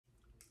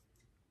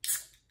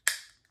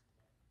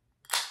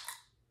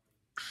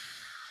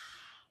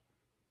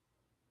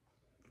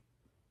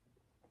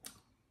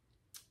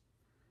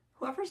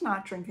Whoever's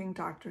not drinking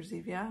Dr.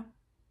 Zevia,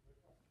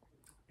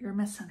 you're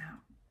missing out.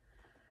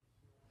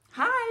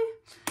 Hi,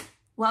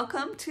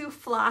 welcome to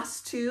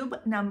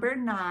Flosstube number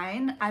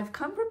 9. I've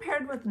come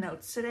prepared with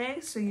notes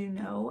today, so you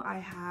know I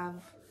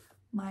have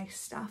my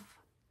stuff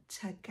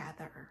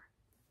together.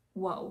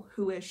 Whoa,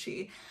 who is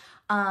she?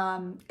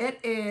 It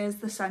is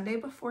the Sunday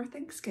before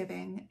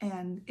Thanksgiving,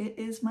 and it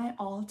is my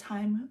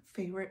all-time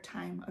favorite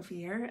time of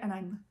year, and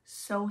I'm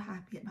so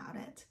happy about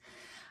it.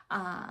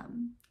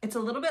 It's a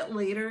little bit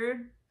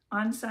later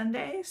on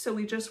Sunday, so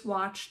we just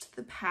watched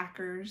the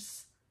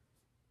Packers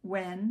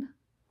win.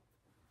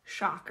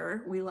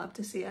 Shocker, we love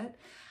to see it,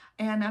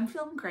 and I'm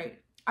feeling great.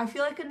 I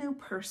feel like a new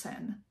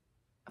person.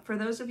 For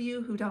those of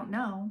you who don't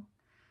know,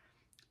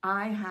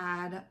 I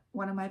had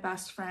one of my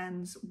best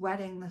friends'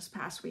 wedding this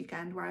past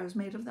weekend where I was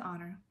maid of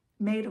honor,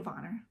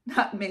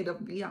 not maid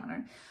of the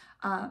honor,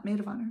 maid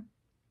of honor.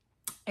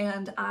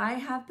 And I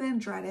have been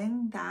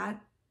dreading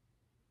that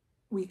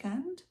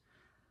weekend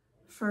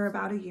for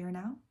about a year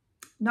now.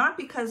 Not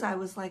because I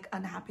was like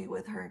unhappy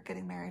with her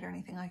getting married or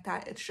anything like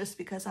that. It's just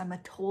because I'm a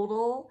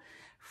total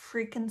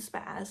freaking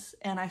spaz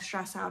and I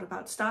stress out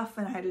about stuff,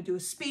 and I had to do a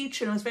speech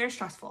and it was very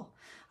stressful.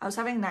 I was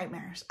having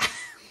nightmares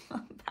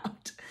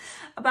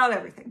about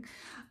everything.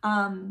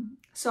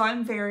 So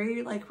I'm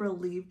very like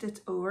relieved it's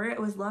over. It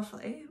was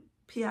lovely.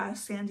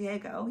 P.S. San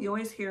Diego. You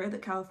always hear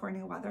that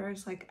California weather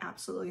is like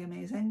absolutely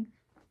amazing.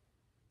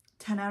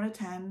 10 out of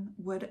 10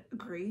 would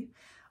agree.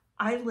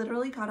 I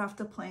literally got off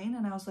the plane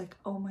and I was like,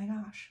 oh my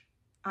gosh,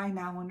 I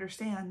now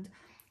understand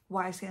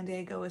why San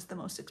Diego is the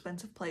most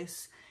expensive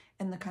place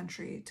in the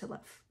country to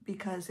live,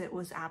 because it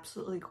was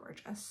absolutely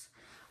gorgeous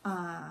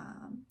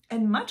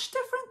and much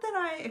different than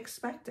I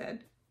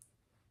expected.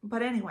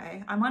 But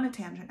anyway, I'm on a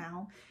tangent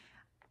now.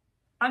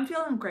 I'm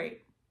feeling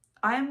great.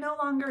 I am no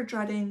longer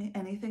dreading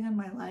anything in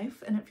my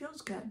life, and it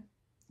feels good.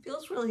 It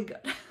feels really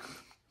good.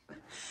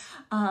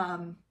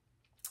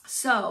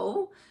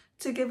 So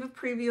to give a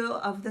preview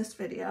of this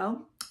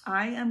video,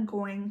 I am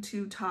going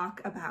to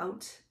talk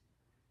about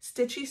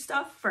stitchy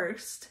stuff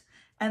first,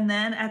 and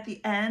then at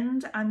the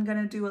end, I'm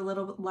gonna do a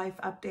little life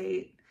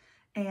update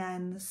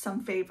and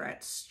some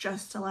favorites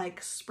just to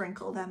like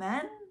sprinkle them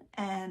in.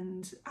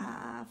 And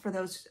for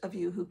those of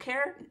you who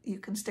care, you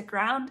can stick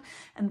around.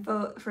 And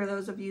for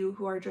those of you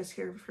who are just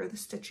here for the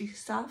stitchy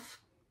stuff,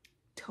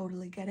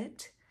 totally get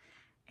it.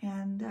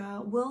 And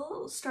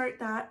we'll start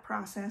that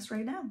process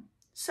right now.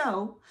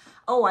 So,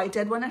 oh, I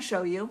did want to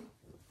show you.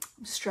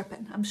 I'm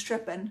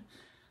stripping.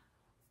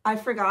 I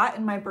forgot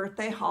in my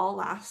birthday haul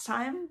last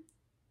time,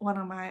 one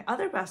of my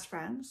other best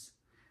friends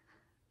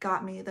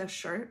got me this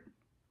shirt.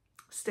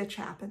 Stitch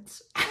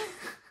happens.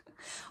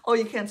 Oh,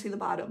 you can't see the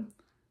bottom.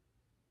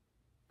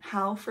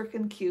 How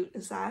freaking cute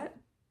is that?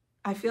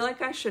 I feel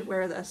like I should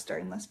wear this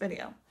during this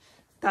video.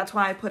 That's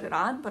why I put it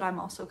on, but I'm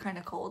also kind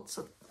of cold,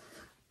 so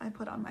I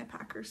put on my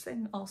Packers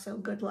thing. Also,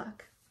 good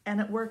luck.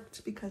 And it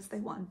worked because they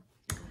won.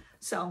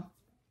 So,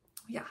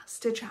 yeah,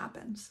 stitch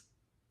happens.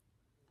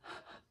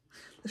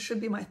 This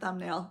should be my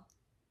thumbnail.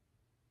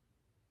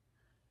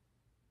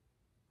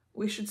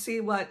 We should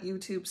see what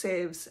YouTube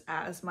saves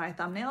as my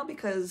thumbnail,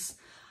 because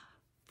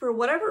for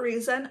whatever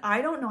reason,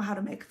 I don't know how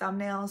to make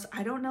thumbnails.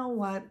 I don't know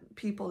what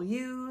people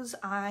use.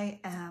 I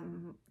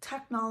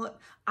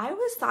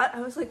always thought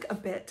I was like a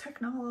bit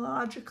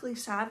technologically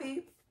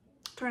savvy.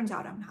 Turns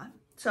out I'm not.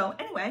 So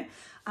anyway,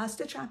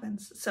 stitch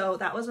happens. So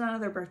that was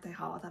another birthday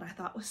haul that I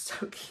thought was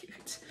so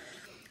cute.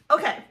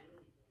 Okay,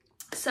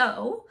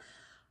 so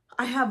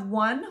I have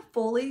one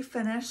fully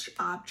finished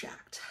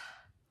object.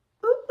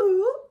 Ooh,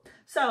 ooh.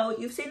 So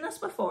you've seen this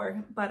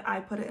before, but I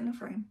put it in a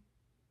frame.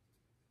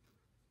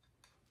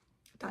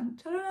 Dun,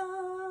 dun,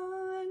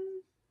 dun.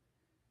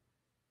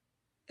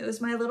 It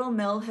was my little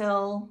Mill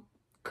Hill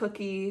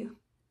cookie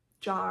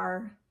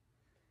jar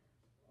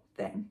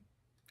thing.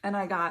 And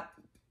I got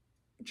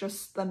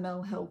just the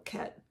Mill Hill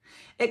kit.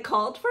 It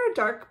called for a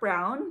dark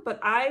brown, but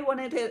I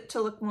wanted it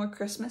to look more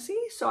Christmassy,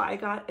 so I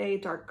got a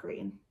dark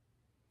green.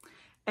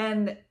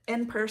 And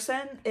in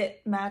person,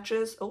 it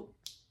matches,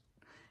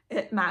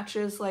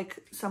 like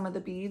some of the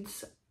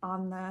beads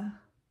on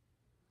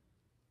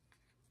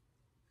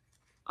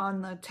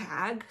the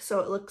tag, so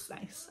it looks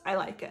nice. I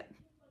like it.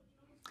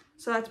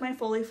 So that's my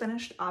fully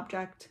finished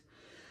object.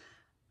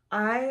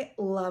 I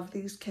love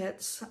these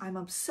kits. I'm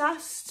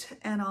obsessed,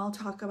 and I'll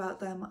talk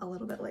about them a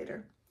little bit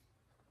later.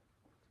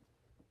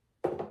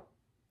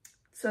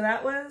 So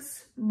that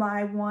was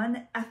my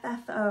one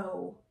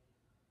FFO,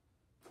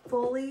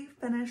 fully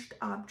finished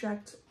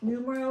object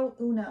numero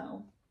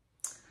uno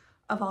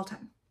of all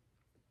time.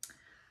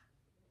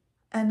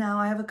 And now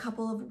I have a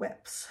couple of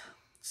whips.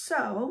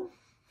 So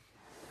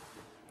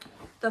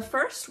the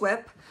first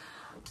whip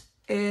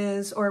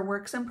is, or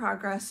works in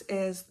progress,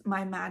 is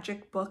my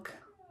magic book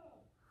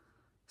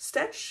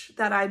stitch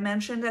that I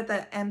mentioned at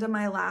the end of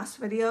my last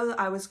video.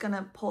 I was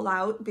gonna pull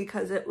out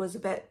because it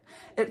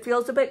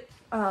feels a bit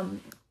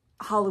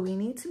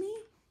Halloween-y to me.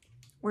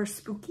 We're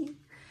spooky.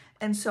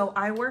 And so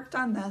I worked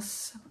on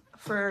this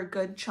for a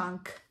good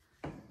chunk,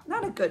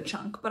 not a good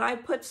chunk, but I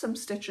put some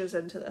stitches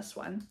into this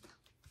one.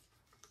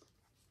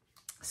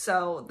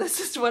 So this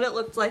is what it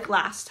looked like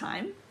last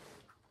time.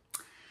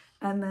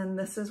 And then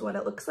this is what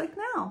it looks like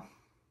now.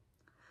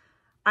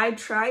 I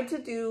tried to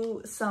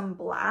do some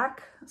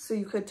black so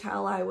you could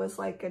tell I was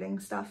like getting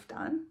stuff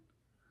done.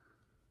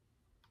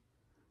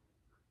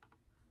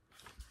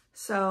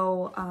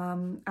 So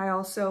I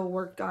also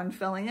worked on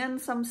filling in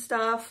some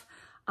stuff.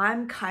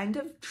 I'm kind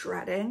of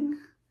dreading.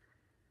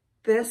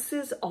 This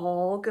is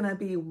all gonna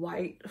be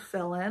white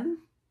fill-in,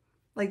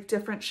 like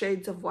different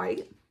shades of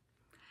white.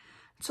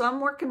 So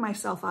I'm working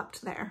myself up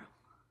to there.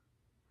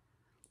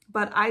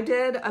 But I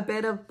did a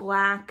bit of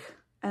black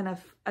and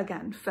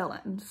again,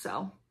 fill-in.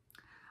 So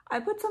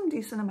I put some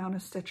decent amount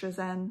of stitches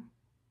in.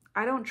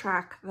 I don't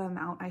track the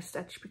amount I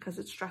stitch because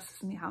it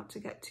stresses me out to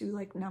get too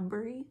like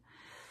numbery.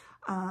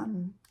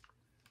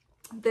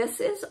 This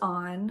is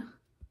on,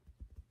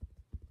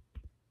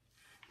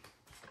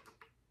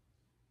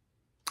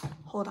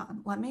 hold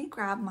on, let me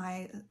grab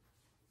my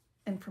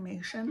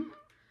information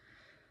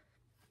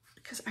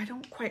because I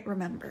don't quite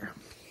remember.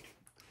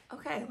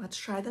 Okay, let's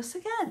try this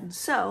again.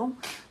 So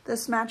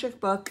this magic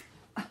book,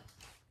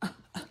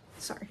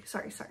 sorry.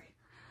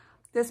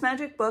 This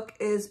magic book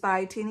is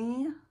by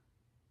Teeny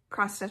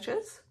Cross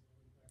Stitches,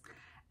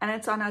 and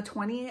it's on a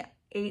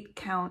 28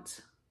 count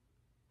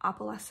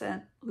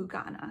opalescent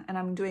Lugana, and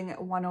I'm doing it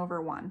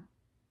 1/1.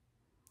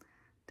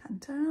 Dun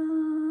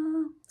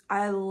 -dun.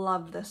 I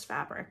love this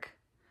fabric.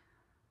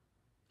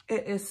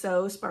 It is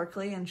so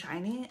sparkly and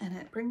shiny, and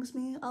it brings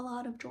me a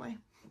lot of joy.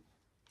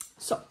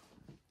 So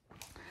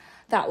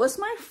that was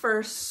my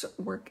first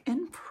work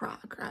in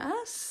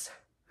progress.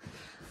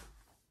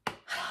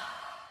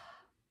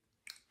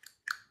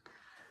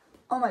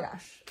 Oh my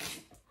gosh.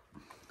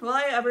 Will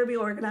I ever be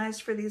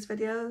organized for these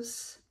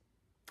videos?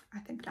 I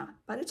think not,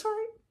 but it's all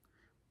right.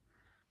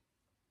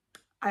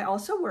 I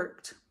also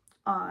worked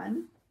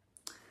on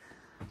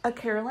a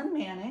Carolyn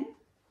Manning.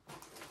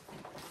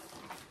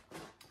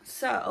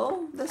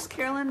 So this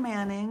Carolyn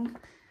Manning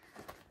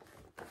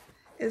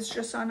is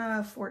just on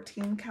a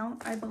 14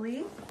 count, I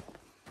believe.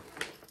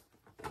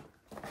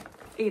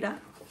 Ada.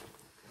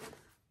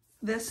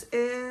 This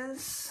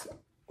is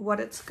what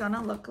it's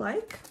gonna look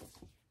like.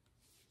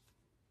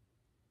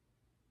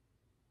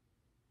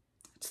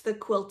 It's the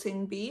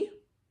Quilting bee.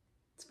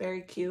 It's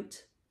very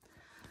cute.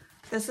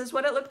 This is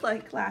what it looked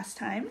like last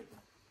time.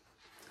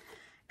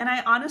 And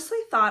I honestly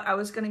thought I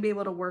was going to be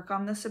able to work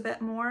on this a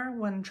bit more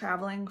when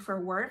traveling for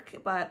work,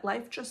 but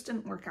life just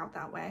didn't work out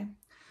that way.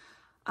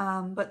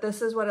 But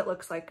this is what it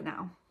looks like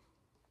now.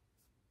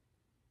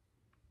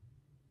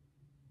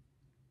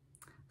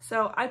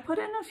 So I put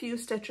in a few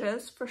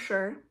stitches for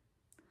sure,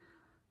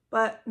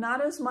 but not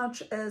as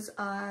much as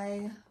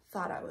I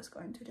thought I was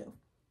going to do.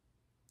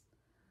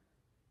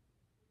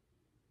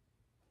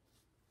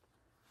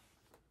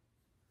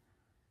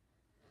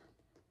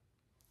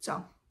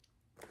 So,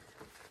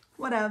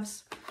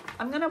 whatevs.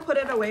 I'm gonna put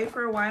it away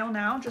for a while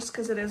now just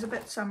because it is a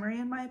bit summery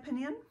in my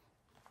opinion.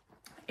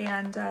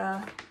 And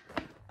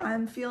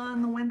I'm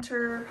feeling the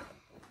winter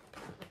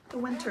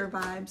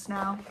vibes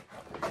now.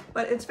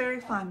 But it's very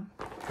fun.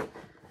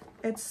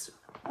 It's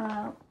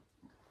a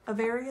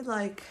very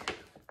like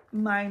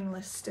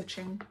mindless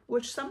stitching,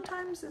 which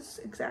sometimes is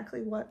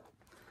exactly what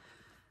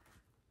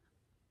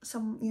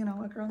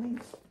a girl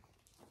needs.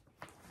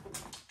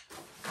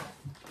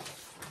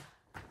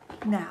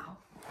 Now,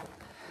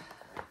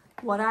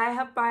 what I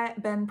have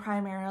been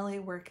primarily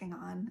working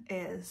on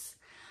is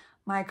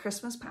my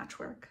Christmas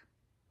patchwork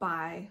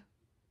by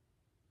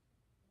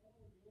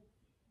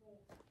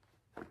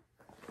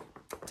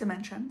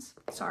Dimensions.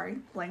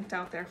 Sorry, blanked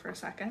out there for a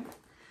second.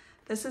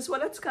 This is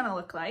what it's gonna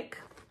look like.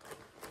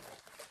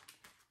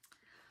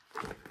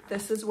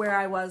 This is where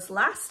I was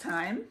last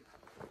time.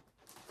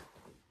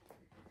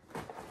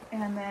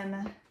 And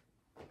then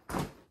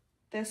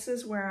this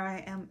is where I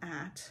am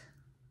at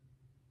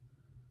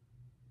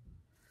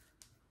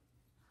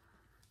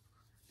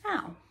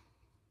now.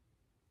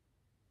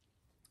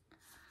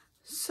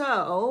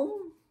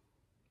 So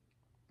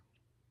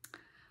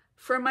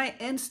for my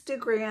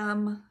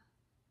Instagram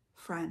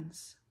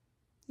friends,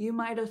 you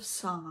might have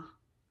saw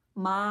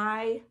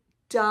my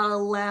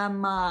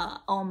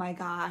dilemma. Oh my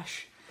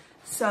gosh.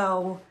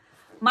 So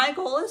my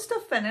goal is to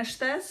finish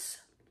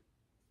this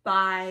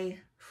by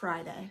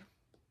Friday.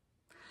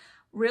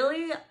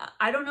 Really,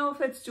 I don't know if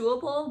it's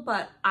doable,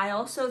 but I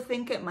also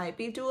think it might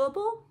be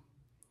doable.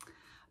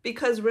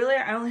 Because really,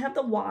 I only have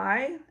the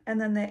Y and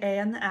then the A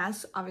and the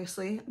S,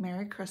 obviously,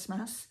 Merry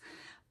Christmas.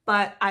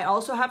 But I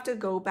also have to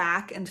go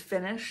back and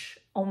finish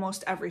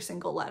almost every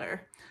single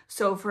letter.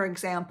 So for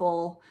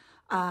example,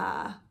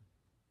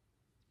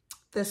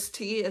 this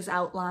T is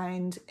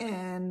outlined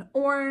in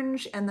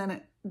orange, and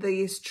then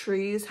these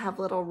trees have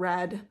little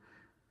red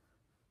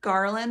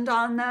garland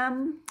on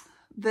them.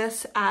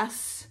 This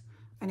S,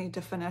 I need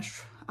to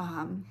finish,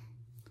 oh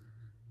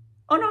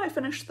no, I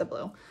finished the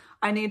blue.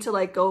 I need to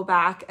like go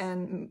back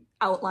and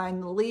outline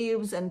the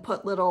leaves and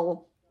put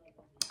little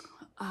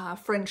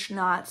French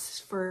knots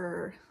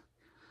for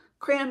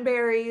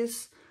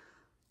cranberries.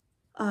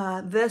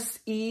 This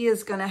E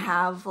is gonna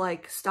have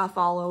like stuff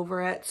all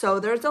over it. So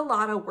there's a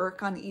lot of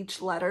work on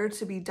each letter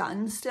to be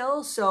done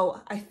still.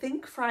 So I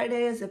think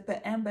Friday is a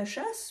bit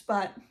ambitious,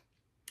 but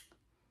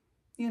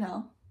you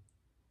know,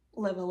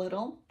 live a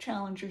little,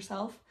 challenge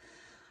yourself.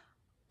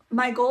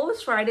 My goal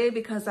is Friday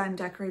because I'm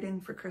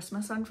decorating for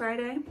Christmas on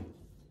Friday.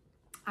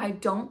 I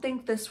don't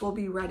think this will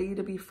be ready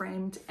to be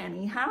framed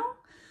anyhow,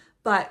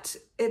 but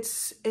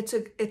it's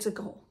a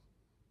goal.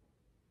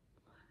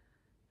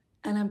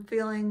 And I'm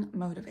feeling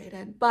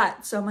motivated.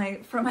 But so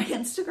for my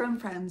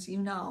Instagram friends, you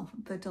know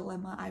the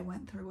dilemma I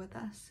went through with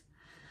this.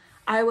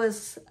 I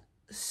was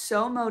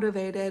so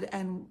motivated,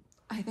 and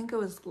I think it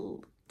was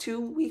 2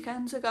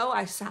 weekends ago,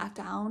 I sat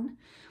down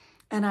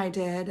and I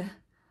did,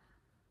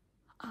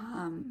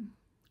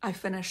 I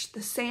finished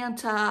the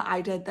Santa, I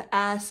did the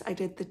S, I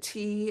did the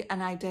T,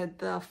 and I did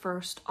the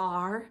first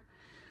R.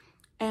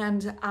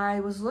 And I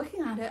was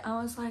looking at it, I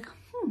was like,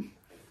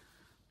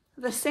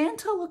 the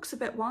Santa looks a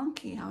bit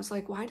wonky. I was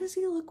like, why does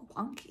he look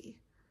wonky?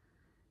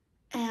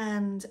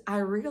 And I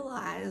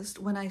realized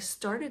when I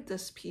started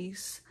this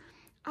piece,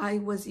 I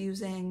was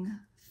using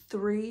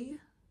 3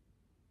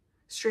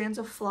 strands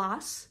of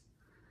floss.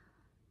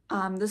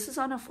 This is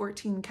on a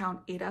 14 count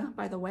Aida,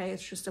 by the way.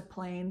 It's just a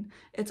plain.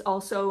 It's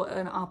also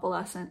an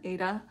opalescent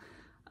Aida.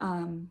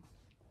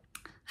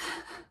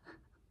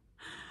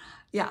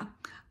 Yeah.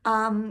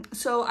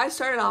 So I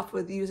started off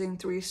with using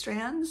 3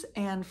 strands,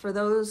 and for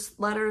those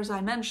letters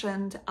I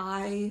mentioned,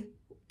 I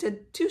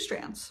did 2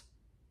 strands.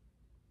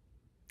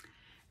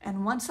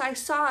 And once I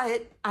saw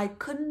it, I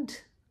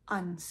couldn't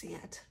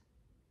unsee it.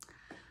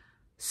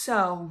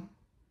 So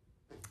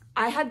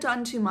I had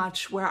done too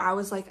much where I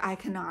was like, I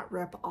cannot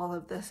rip all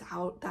of this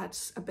out.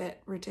 That's a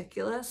bit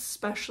ridiculous,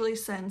 especially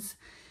since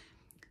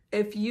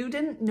if you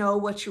didn't know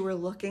what you were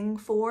looking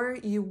for,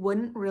 you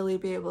wouldn't really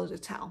be able to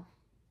tell.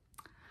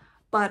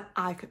 But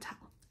I could tell.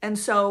 And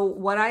so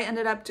what I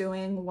ended up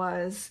doing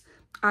was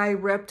I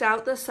ripped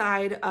out the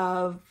side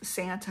of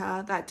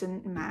Santa that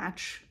didn't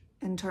match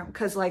in term,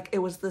 because like it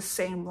was the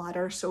same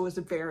letter, so it was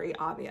very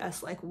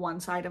obvious. Like one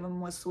side of them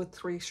was with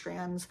 3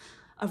 strands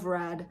of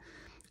red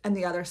and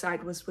the other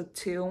side was with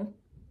 2.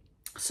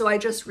 So I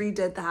just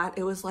redid that.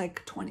 It was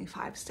like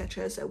 25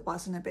 stitches. It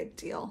wasn't a big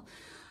deal.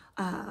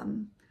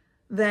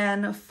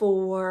 Then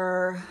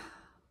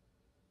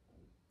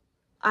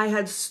I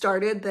had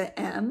started the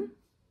M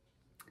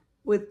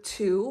with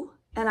 2,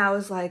 and I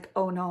was like,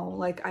 oh no,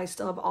 like I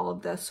still have all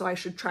of this, so I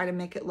should try to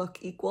make it look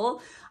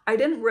equal. I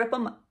didn't rip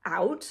them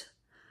out,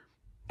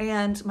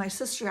 and my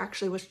sister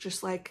actually was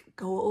just like,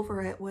 go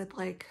over it with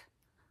like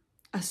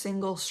a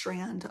single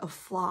strand of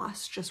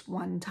floss just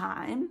one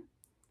time.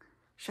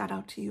 Shout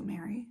out to you,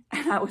 Mary.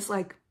 And I was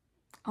like,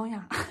 oh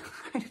yeah,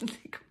 I didn't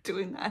think of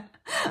doing that.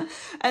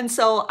 And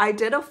so I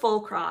did a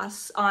full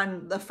cross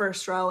on the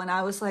first row, and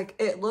I was like,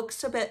 it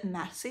looks a bit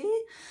messy.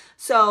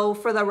 So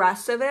for the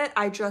rest of it,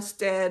 I just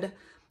did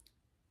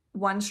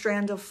 1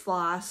 strand of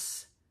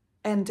floss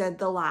and did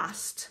the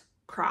last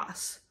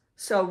cross.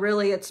 So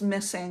really it's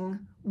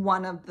missing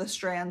one of the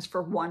strands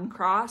for 1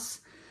 cross,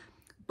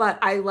 but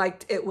I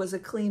liked it was a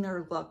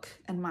cleaner look,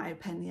 in my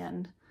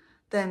opinion,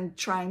 than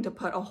trying to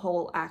put a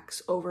whole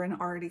X over an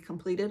already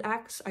completed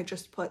X. I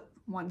just put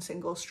 1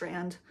 single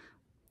strand,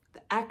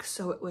 the X,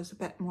 so it was a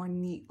bit more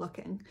neat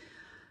looking.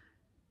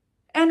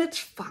 And it's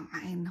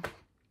fine.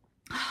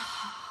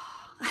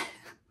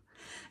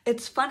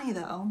 It's funny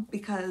though,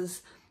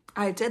 because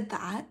I did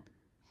that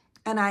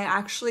and I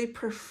actually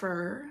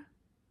prefer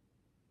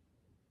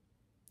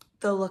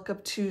the look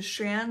of 2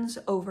 strands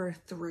over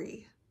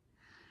 3.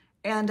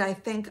 And I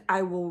think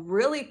I will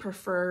really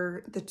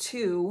prefer the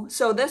 2.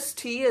 So this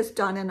T is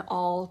done in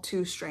all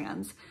 2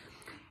 strands.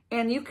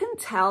 And you can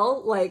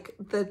tell like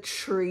the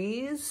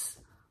trees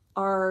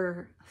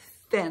are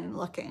thin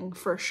looking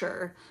for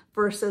sure,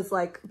 versus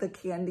like the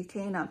candy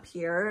cane up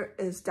here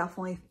is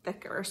definitely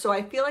thicker. So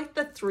I feel like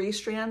the 3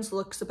 strands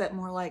looks a bit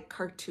more like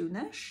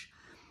cartoonish,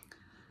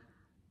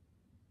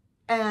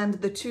 and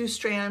the 2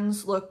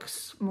 strands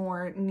looks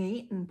more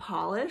neat and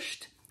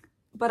polished.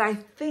 But I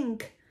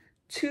think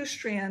 2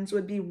 strands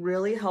would be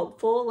really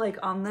helpful. Like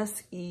on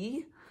this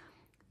E,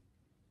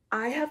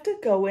 I have to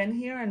go in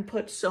here and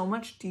put so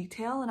much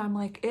detail, and I'm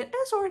like, it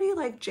is already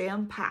like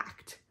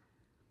jam-packed.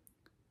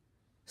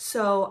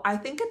 So I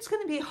think it's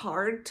going to be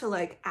hard to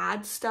like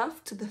add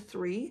stuff to the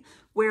 3.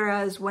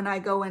 Whereas when I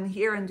go in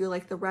here and do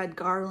like the red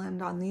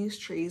garland on these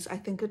trees, I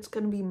think it's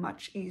going to be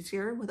much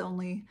easier with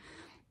only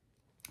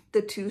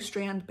the 2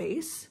 strand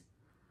base.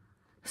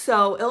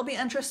 So it'll be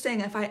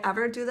interesting if I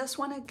ever do this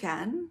one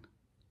again,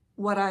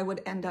 what I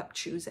would end up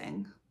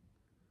choosing.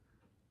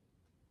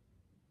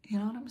 You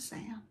know what I'm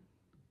saying?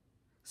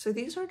 So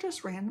these are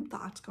just random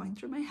thoughts going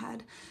through my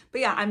head.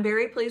 But yeah, I'm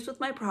very pleased with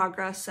my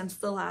progress since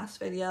the last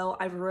video.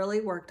 I've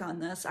really worked on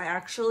this. I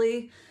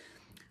actually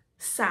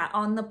sat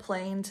on the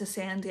plane to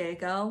San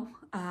Diego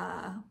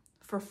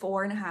for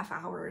 4.5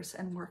 hours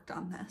and worked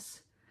on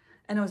this.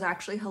 And it was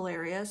actually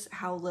hilarious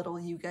how little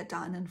you get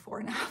done in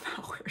 4.5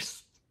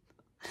 hours.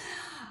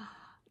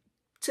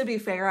 To be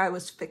fair, I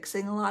was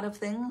fixing a lot of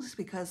things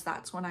because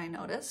that's when I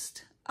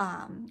noticed.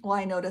 well,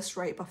 I noticed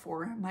right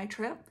before my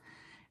trip,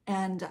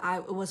 and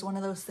it was one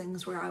of those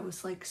things where I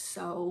was like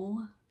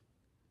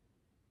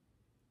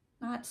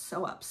not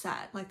so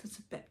upset, like that's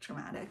a bit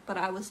dramatic, but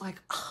I was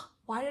like, oh,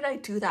 why did I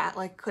do that?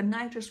 Like, couldn't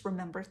I just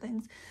remember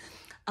things?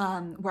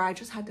 Where I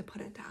just had to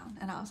put it down,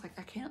 and I was like,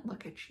 I can't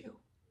look at you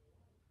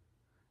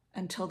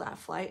until that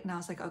flight. And I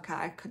was like,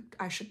 okay,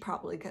 I should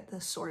probably get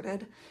this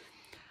sorted.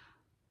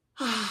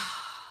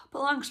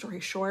 But long story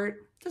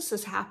short, this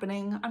is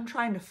happening. I'm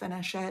trying to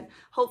finish it.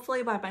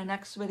 Hopefully by my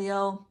next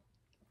video,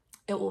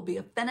 it will be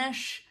a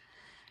finish.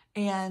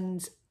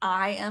 And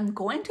I am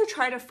going to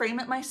try to frame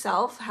it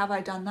myself. Have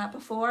I done that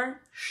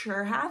before?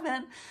 Sure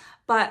haven't.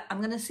 But I'm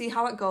going to see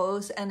how it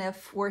goes. And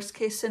if worst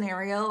case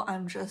scenario,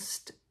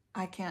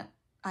 I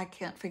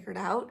can't figure it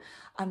out,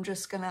 I'm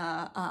just going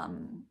to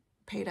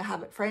pay to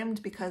have it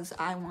framed, because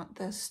I want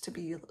this to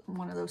be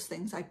one of those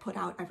things I put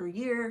out every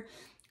year,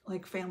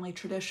 like family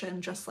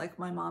tradition, just like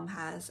my mom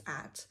has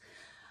at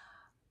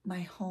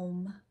my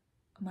home,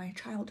 my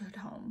childhood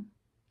home.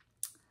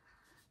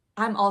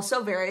 I'm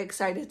also very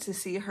excited to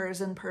see hers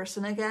in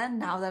person again,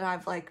 now that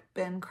I've like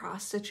been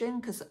cross stitching,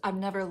 because I've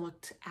never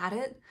looked at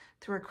it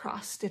through a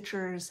cross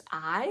stitcher's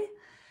eye.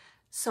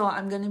 So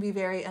I'm going to be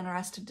very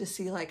interested to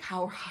see like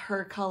how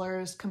her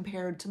colors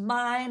compared to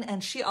mine.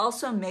 And she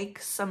also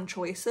makes some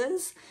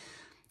choices,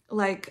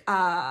 like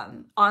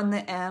on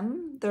the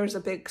M, there's a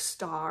big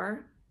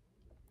star,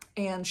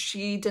 and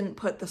she didn't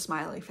put the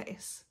smiley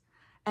face.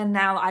 And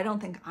now I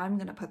don't think I'm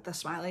going to put the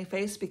smiley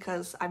face,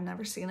 because I've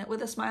never seen it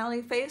with a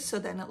smiley face. So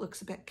then it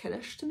looks a bit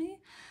kiddish to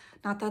me.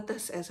 Not that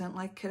this isn't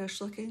like kiddish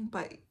looking,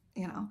 but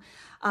you know.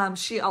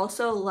 She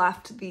also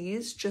left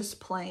these just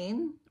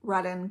plain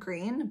red and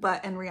green,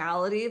 but in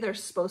reality, they're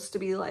supposed to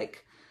be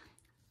like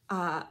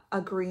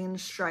a green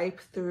stripe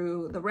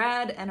through the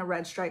red and a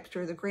red stripe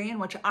through the green,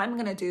 which I'm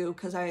going to do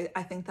because I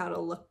think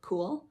that'll look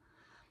cool.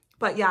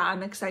 But yeah,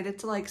 I'm excited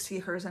to like see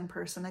hers in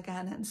person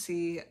again and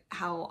see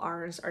how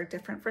ours are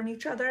different from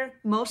each other.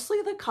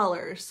 Mostly the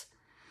colors,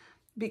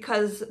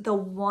 because the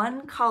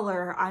one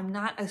color I'm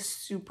not a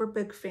super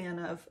big fan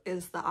of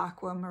is the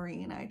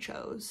aquamarine I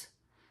chose.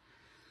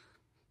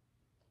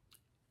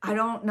 I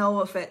don't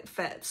know if it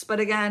fits, but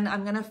again,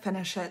 I'm going to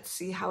finish it,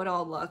 see how it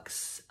all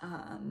looks.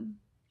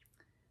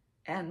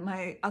 And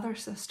my other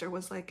sister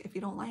was like, if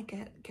you don't like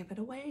it, give it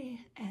away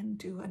and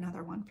do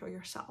another one for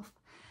yourself.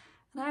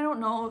 And I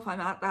don't know if I'm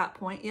at that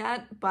point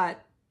yet,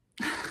 but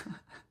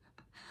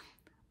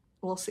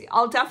we'll see.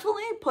 I'll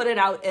definitely put it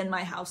out in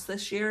my house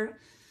this year.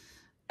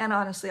 And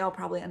honestly, I'll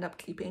probably end up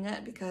keeping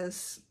it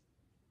because,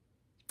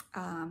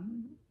 I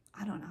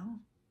don't know.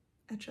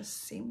 It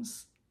just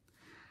seems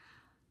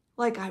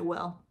like I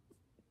will.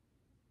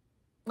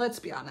 Let's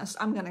be honest.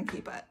 I'm going to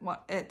keep it.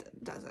 What it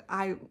does it.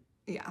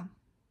 Yeah.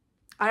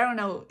 I don't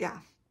know. Yeah.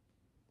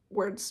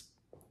 Words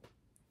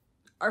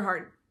are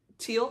hard.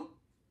 Teal,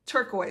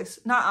 turquoise,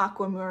 not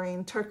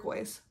aquamarine,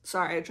 turquoise.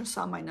 Sorry. I just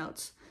saw my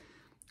notes.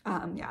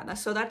 Yeah.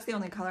 So that's the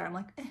only color I'm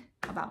like,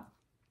 about.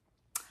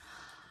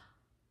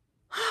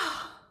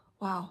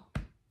 Wow.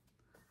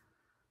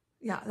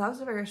 Yeah. That was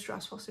a very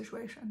stressful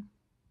situation.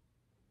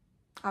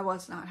 I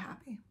was not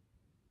happy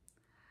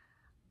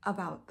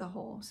about the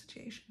whole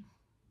situation.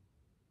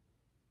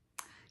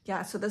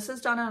 Yeah, so this is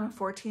done on a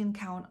 14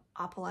 count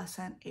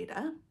opalescent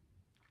Aida.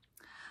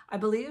 I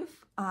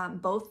believe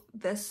both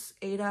this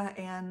Aida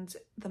and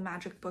the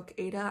Magic Book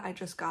Aida, I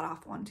just got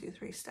off 1, 2,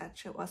 3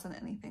 stitch. It wasn't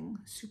anything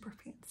super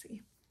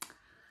fancy.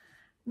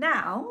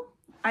 Now,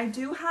 I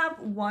do have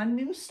one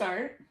new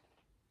start,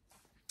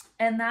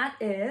 and that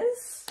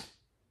is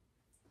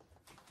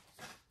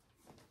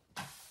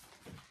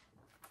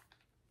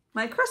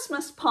my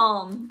Christmas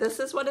palm. This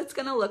is what it's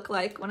gonna look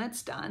like when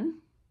it's done.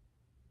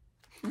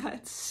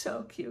 It's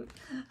so cute.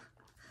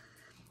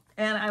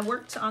 And I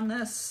worked on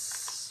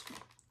this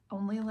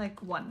only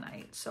like one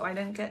night, so I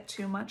didn't get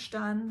too much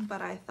done,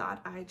 but I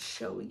thought I'd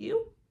show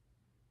you.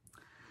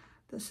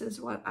 This is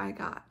what I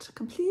got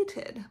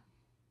completed.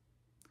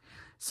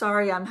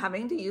 Sorry, I'm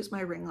having to use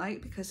my ring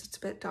light because it's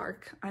a bit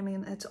dark. I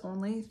mean, it's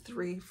only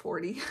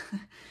 3:40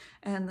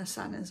 and the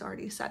sun is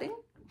already setting.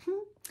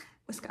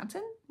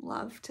 Wisconsin,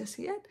 love to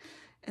see it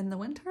in the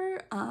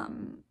winter.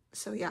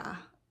 So yeah,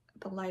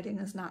 the lighting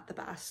is not the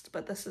best,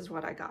 but this is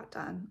what I got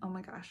done. Oh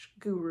my gosh,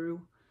 guru.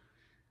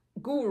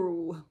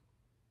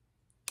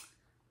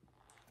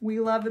 We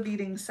love a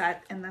beading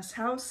set in this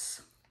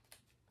house.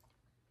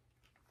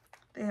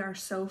 They are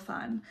so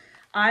fun.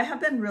 I have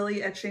been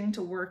really itching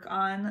to work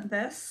on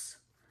this,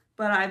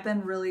 but I've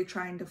been really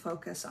trying to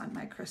focus on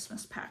my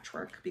Christmas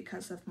patchwork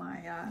because of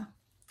my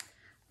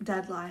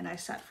deadline I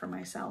set for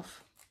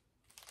myself.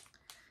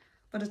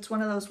 But it's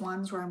one of those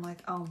ones where I'm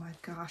like, oh my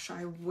gosh,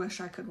 I wish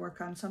I could work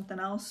on something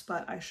else,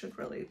 but I should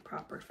really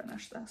proper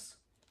finish this.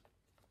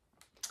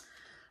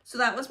 So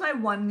that was my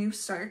one new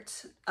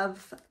start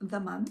of the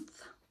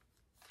month.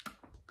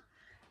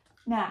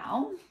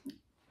 Now,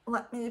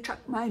 let me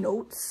check my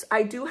notes.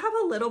 I do have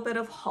a little bit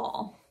of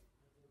haul.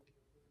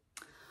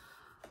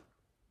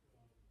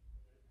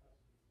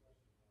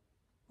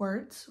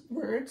 Words.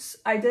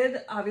 I did,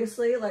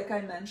 obviously, like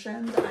I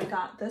mentioned, I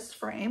got this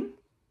frame.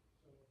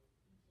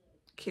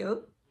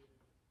 Cute.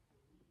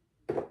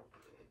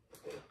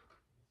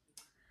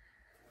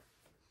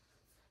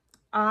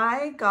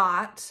 I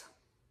got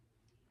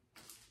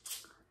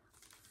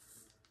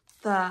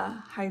the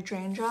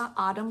Hydrangea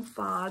Autumn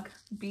Fog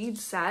bead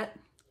set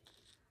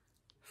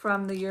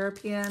from the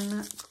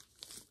European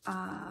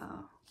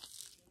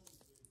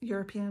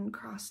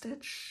cross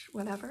stitch,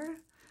 whatever.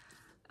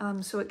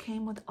 So it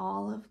came with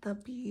all of the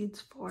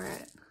beads for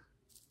it.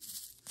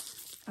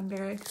 I'm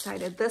very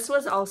excited. This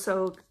was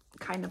also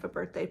kind of a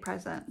birthday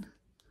present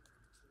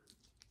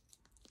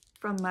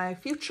from my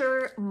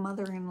future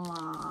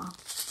mother-in-law.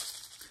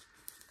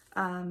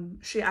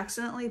 She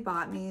accidentally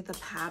bought me the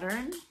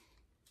pattern,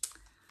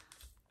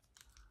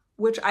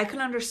 which I can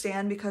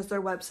understand because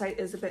their website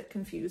is a bit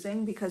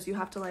confusing because you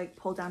have to like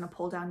pull down a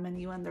pull down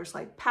menu and there's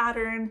like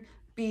pattern,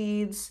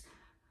 beads,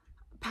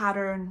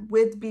 pattern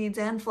with beads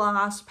and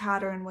floss,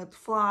 pattern with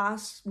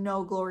floss,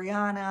 no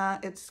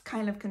Gloriana. It's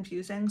kind of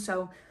confusing.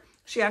 So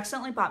she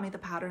accidentally bought me the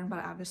pattern,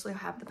 but obviously I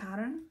have the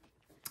pattern,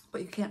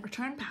 but you can't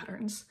return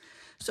patterns.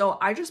 So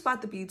I just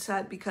bought the bead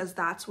set because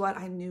that's what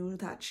I knew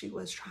that she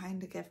was trying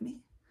to give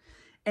me.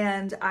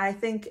 And I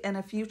think in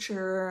a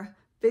future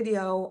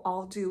video,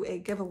 I'll do a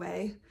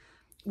giveaway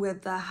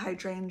with the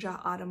Hydrangea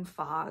Autumn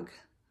Fog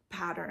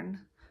pattern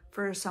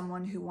for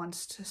someone who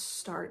wants to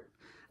start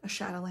a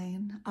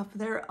chatelaine of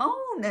their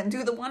own and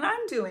do the one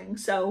I'm doing.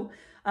 So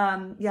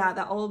yeah,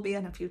 that will be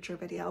in a future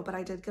video, but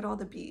I did get all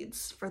the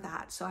beads for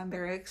that. So I'm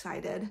very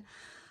excited.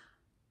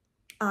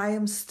 I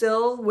am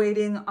still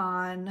waiting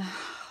on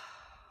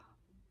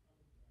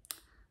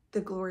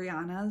the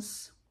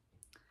Glorianas.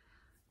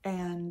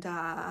 And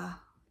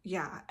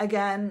yeah,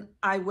 again,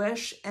 I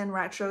wish in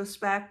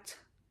retrospect,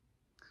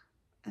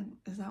 and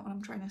is that what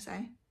I'm trying to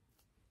say?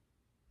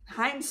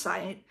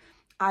 Hindsight,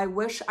 I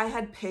wish I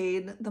had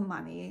paid the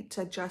money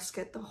to just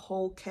get the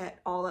whole kit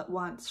all at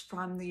once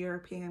from the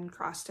European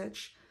cross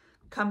stitch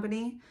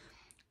company,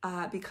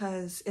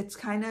 because it's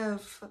kind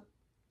of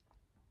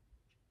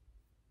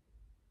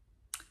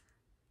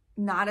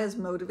not as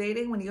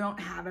motivating when you don't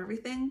have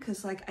everything,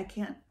 because like I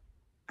can't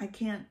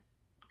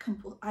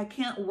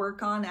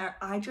work on it.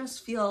 I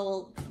just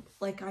feel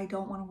like I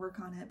don't want to work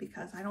on it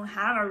because I don't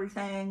have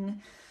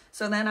everything.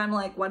 So then I'm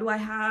like, what do I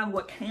have?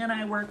 What can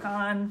I work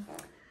on?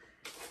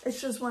 It's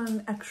just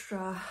one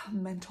extra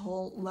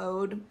mental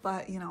load,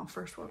 but you know,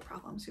 first world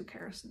problems, who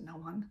cares? No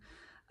one.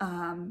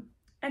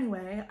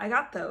 Anyway, I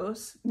got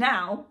those.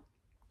 Now,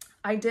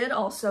 I did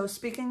also,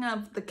 speaking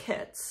of the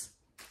kits,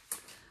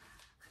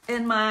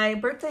 in my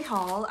birthday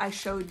haul, I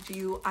showed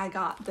you I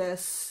got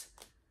this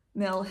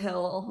Mill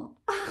Hill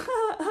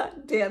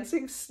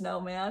dancing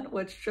snowman,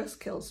 which just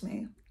kills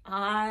me.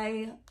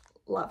 I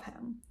love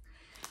him.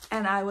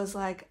 And I was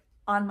like,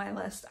 on my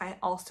list, I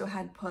also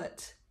had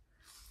put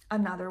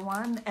another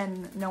one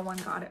and no one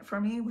got it for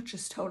me, which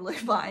is totally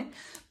fine.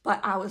 But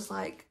I was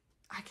like,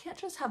 I can't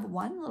just have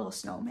one little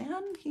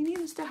snowman. He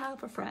needs to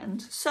have a friend.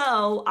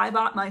 So I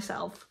bought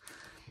myself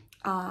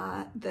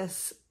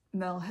this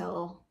Mill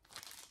Hill.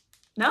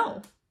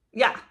 No,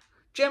 yeah.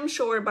 Jim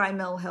Shore by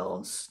Mill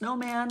Hill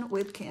snowman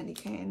with candy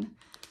cane,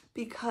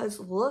 because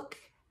look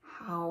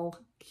how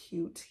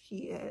cute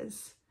he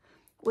is.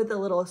 With a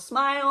little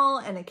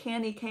smile and a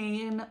candy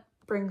cane,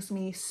 brings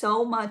me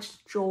so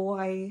much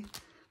joy.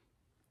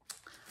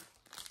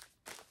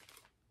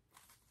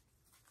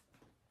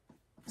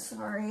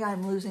 Sorry,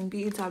 I'm losing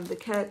beads out of the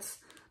kits.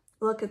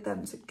 Look at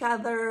them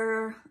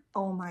together.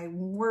 Oh my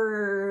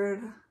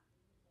word.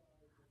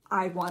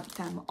 I want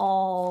them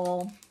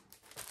all.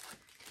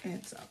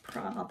 It's a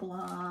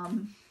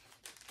problem.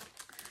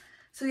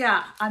 So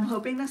yeah, I'm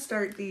hoping to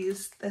start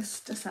these this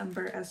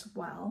December as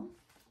well,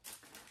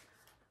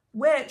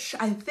 which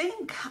I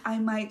think I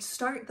might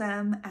start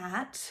them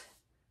at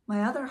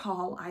my other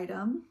haul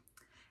item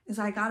is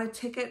I got a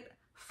ticket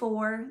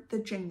for the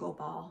Jingle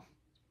Ball.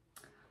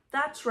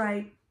 That's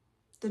right,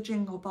 the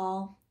Jingle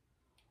Ball,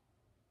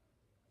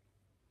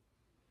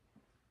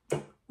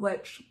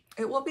 which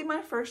it will be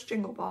my first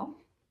Jingle Ball.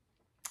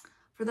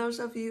 For those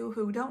of you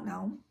who don't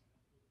know,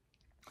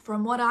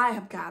 from what I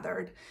have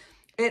gathered,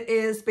 it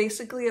is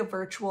basically a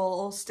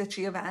virtual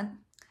stitchy event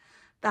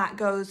that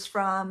goes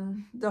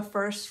from the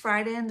first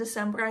Friday in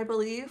December, I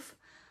believe,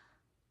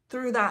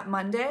 through that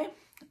Monday.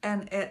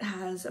 And it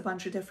has a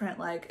bunch of different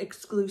like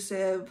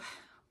exclusive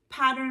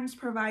patterns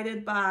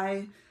provided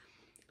by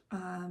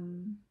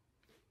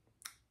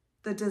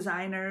the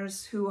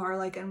designers who are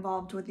like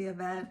involved with the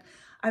event.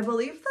 I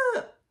believe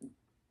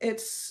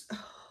it's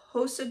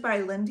hosted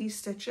by Lindy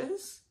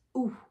Stitches.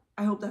 Ooh,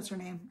 I hope that's her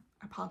name.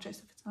 I apologize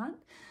if it's not.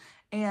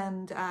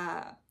 And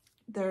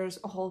there's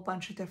a whole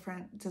bunch of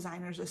different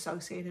designers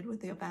associated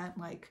with the event,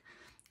 like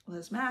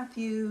Liz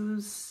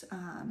Matthews,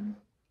 a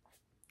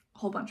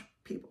whole bunch of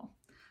people.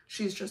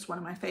 She's just one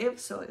of my faves,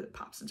 so it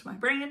pops into my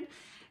brain.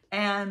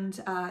 And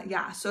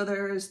yeah, so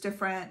there's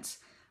different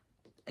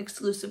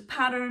exclusive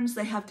patterns.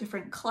 They have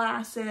different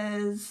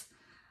classes.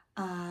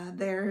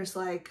 There's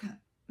like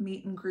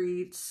meet and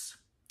greets.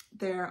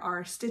 There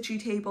are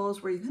stitchy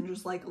tables where you can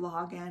just like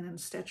log in and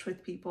stitch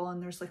with people,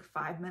 and there's like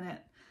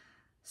 5-minute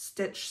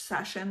stitch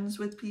sessions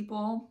with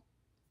people.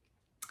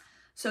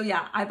 So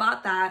yeah, I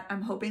bought that.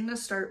 I'm hoping to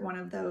start one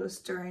of those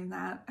during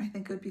that. I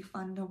think it would be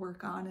fun to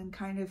work on and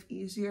kind of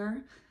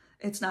easier.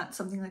 It's not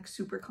something like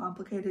super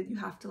complicated you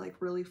have to like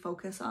really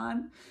focus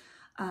on.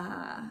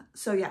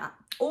 So yeah,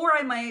 or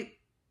I might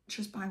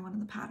just buy one of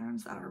the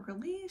patterns that are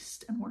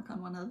released and work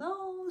on one of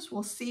those.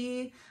 We'll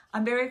see.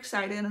 I'm very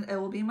excited. It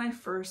will be my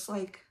first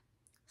like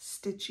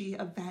stitchy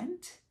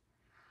event.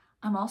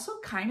 I'm also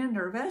kind of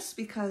nervous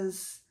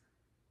because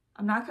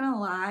I'm not gonna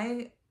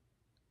lie,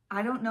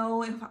 I don't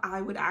know if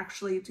I would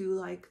actually do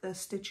like the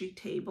stitchy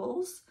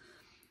tables,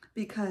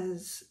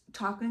 because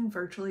talking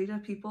virtually to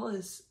people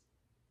is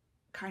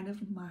kind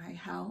of my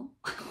hell.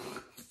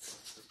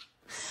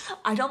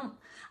 I don't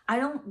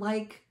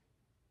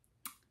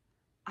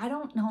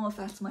know if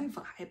that's my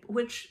vibe,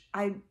 which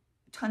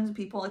tons of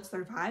people, it's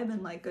their vibe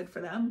and like good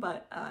for them,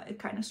 but it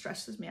kind of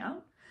stresses me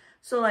out.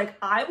 So like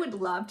I would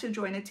love to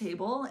join a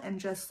table and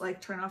just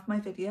like turn off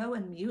my video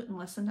and mute and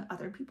listen to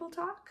other people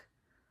talk.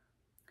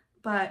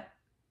 But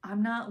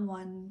I'm not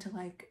one to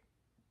like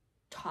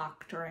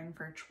talk during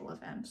virtual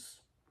events.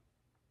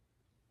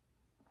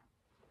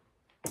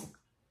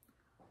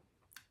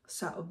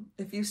 So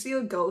if you see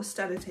a ghost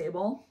at a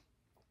table,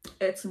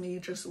 it's me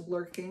just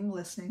lurking,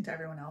 listening to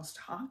everyone else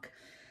talk.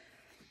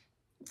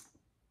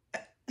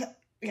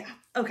 Yeah,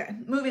 okay,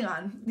 moving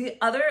on.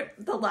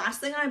 The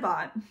last thing I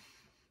bought,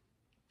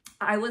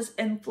 I was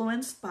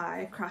influenced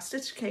by Cross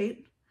Stitch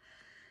Kate,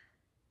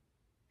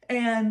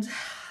 and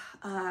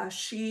I'll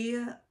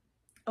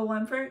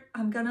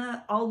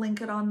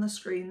link it on the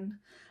screen.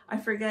 I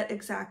forget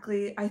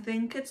exactly. I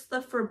think it's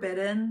the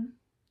Forbidden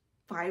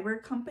Fiber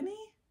Company.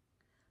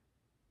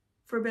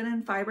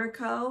 Forbidden Fiber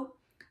Co.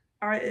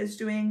 is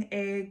doing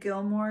a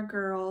Gilmore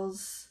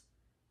Girls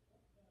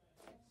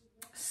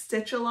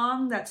stitch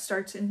along that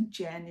starts in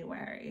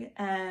January,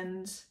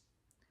 and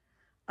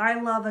I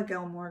love a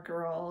Gilmore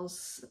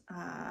Girls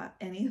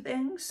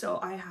anything, so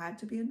I had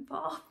to be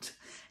involved.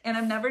 And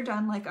I've never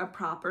done like a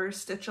proper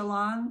stitch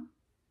along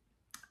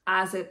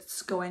as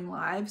it's going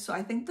live, so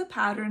I think the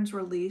patterns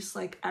release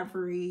like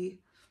every,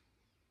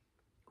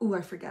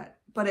 I forget,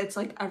 but it's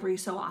like every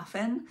so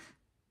often,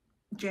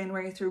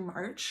 January through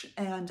March,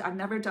 and I've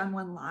never done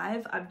one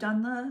live. I've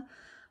done the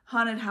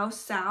Haunted House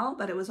Sal,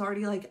 but it was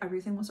already like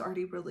everything was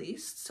already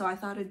released, so I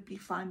thought it'd be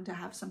fun to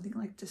have something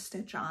like to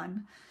stitch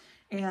on.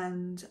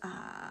 And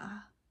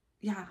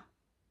yeah,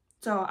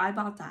 so I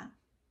bought that,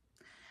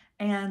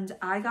 and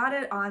I got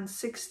it on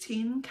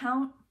 16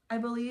 count, I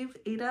believe,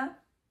 Ada.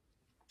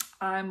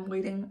 I'm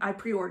waiting. I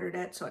pre-ordered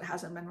it, so it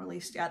hasn't been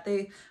released yet.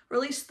 They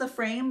released the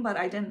frame, but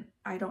I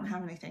don't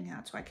have anything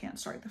yet, so I can't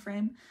start the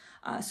frame.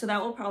 So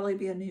that will probably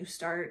be a new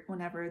start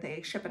whenever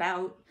they ship it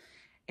out,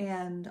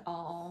 and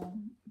I'll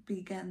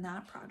begin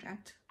that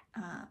project.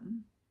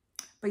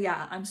 But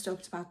yeah, I'm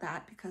stoked about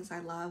that because I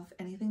love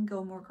anything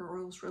Gilmore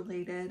Girls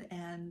related,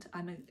 and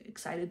I'm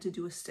excited to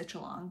do a stitch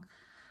along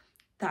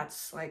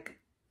that's like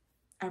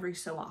every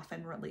so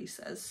often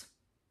releases.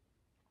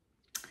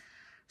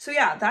 So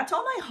yeah, that's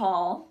all my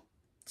haul.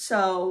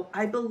 So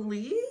I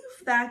believe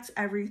that's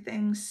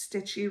everything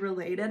stitchy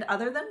related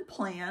other than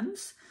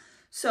plans.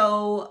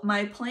 So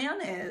my plan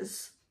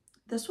is,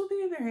 this will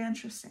be very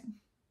interesting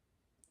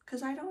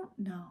because I don't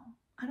know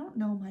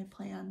my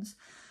plans.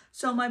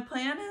 So my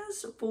plan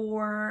is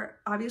for,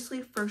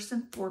 obviously first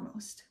and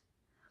foremost,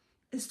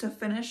 is to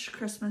finish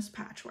Christmas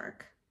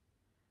Patchwork,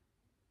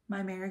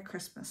 my Merry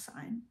Christmas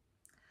sign.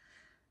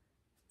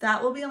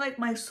 That will be like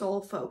my sole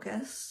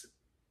focus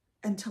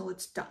until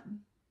it's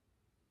done,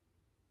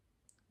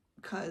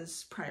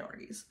 because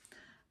priorities.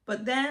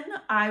 But then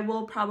I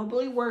will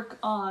probably work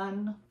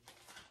on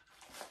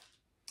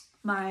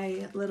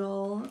my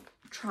little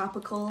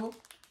tropical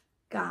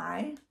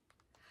guy.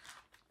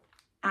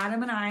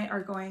 Adam and I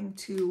are going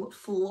to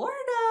Florida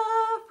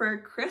for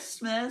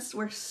Christmas.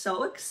 We're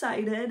so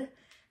excited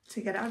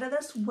to get out of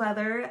this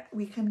weather.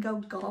 We can go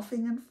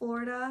golfing in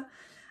Florida,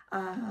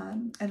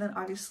 and then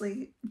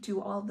obviously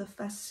do all the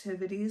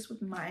festivities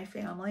with my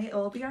family. It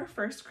will be our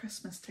first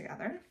Christmas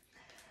together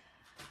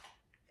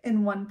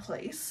in one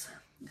place.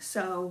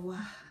 So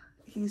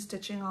he's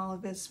ditching all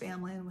of his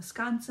family in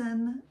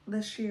Wisconsin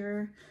this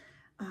year,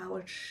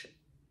 which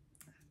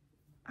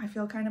I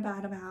feel kind of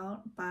bad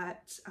about,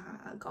 but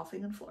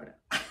golfing in Florida.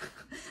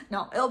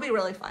 No, it'll be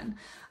really fun.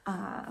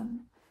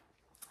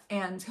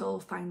 And he'll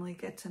finally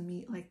get to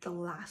meet like the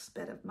last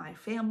bit of my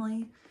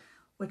family,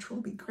 which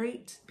will be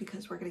great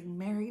because we're getting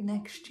married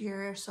next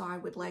year. So I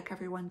would like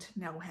everyone to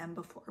know him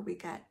before we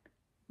get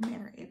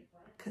married,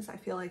 because I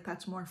feel like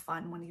that's more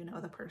fun when you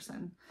know the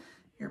person,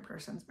 your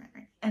person's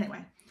married.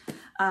 Anyway,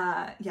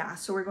 yeah,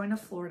 so we're going to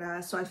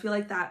Florida. So I feel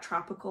like that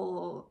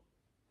tropical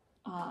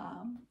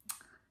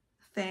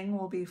thing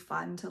will be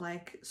fun to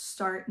like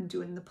start and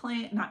doing the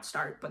plane, not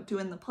start, but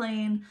doing the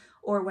plane,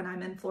 or when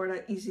I'm in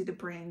Florida, easy to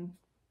bring,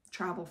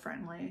 travel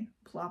friendly,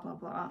 blah, blah,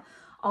 blah.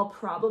 I'll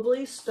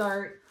probably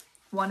start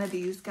one of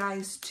these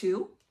guys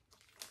too.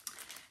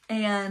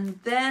 And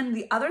then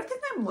the other thing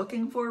I'm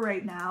looking for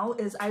right now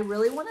is I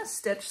really want to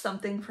stitch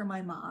something for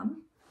my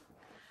mom.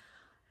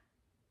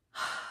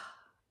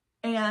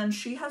 And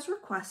she has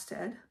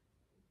requested,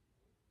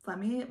 let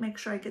me make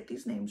sure I get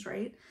these names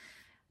right,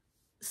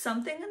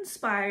 something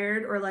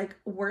inspired or like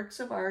works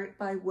of art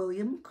by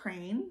William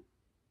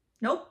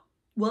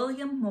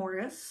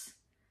Morris,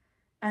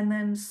 and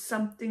then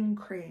something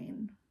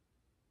Crane.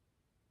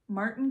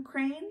 Martin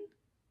Crane.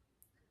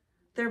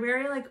 They're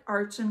very like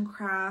arts and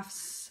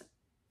crafts,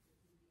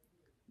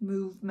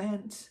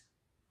 movement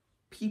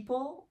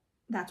people.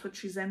 That's what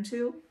she's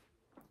into.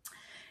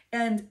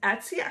 And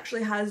Etsy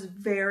actually has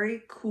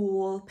very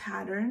cool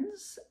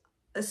patterns,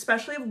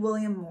 especially of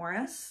William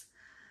Morris,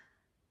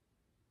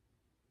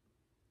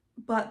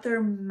 but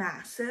they're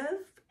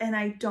massive, and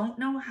I don't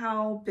know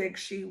how big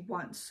she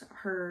wants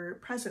her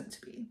present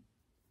to be.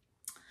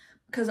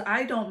 Because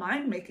I don't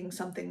mind making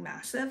something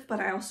massive, but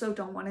I also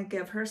don't want to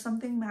give her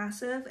something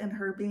massive and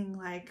her being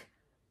like,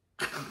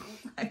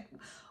 like,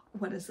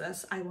 what is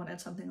this? I wanted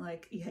something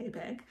like yay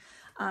big.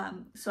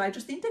 So I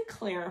just need to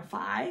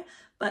clarify,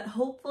 but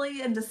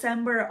hopefully in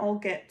December I'll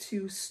get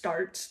to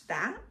start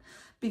that,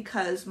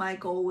 because my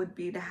goal would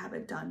be to have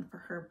it done for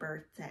her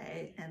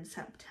birthday in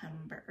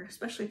September,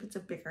 especially if it's a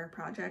bigger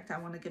project. I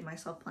want to give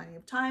myself plenty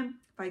of time.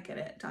 If I get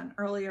it done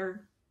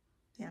earlier,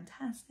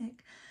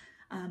 fantastic.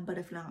 But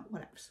if not,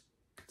 whatever.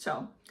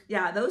 So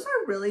yeah, those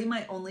are really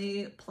my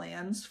only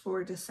plans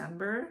for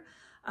December.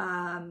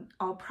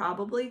 I'll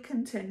probably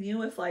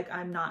continue if like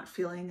I'm not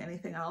feeling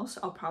anything else.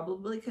 I'll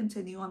probably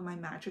continue on my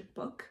magic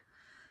book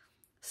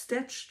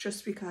stitch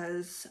just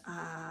because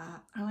I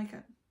like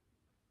it.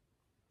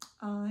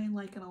 I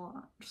like it a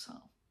lot. So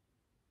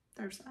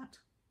there's that.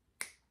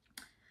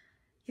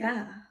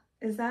 Yeah,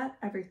 is that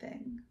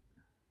everything?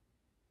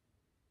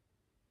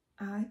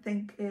 I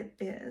think it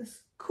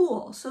is.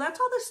 Cool. So that's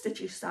all the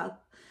stitchy stuff.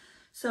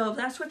 So if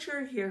that's what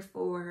you're here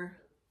for,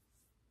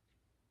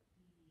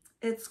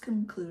 it's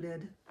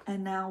concluded.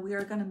 And now we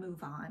are going to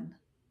move on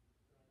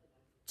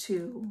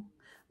to,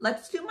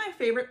 let's do my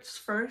favorites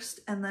first,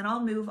 and then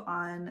I'll move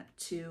on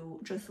to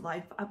just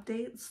life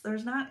updates.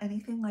 There's not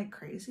anything like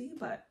crazy,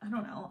 but I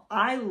don't know.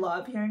 I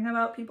love hearing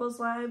about people's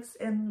lives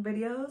in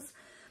videos.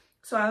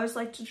 So I always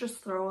like to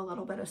just throw a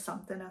little bit of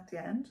something at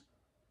the end.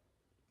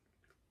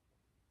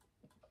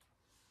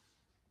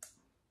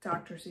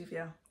 Dr.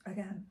 Zevia,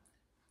 again,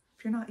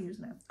 if you're not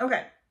using it.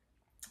 Okay,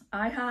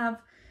 I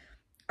have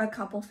a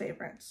couple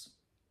favorites.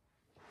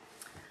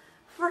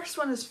 First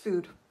one is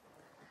food.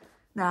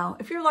 Now,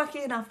 if you're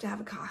lucky enough to have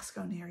a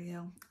Costco near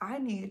you, I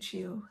need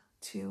you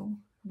to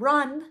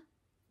run,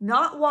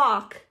 not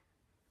walk,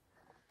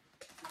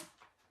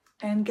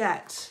 and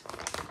get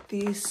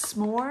these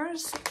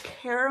s'mores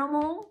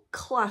caramel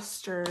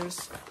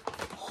clusters.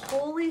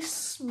 Holy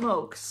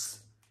smokes,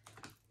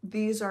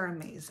 these are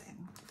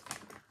amazing.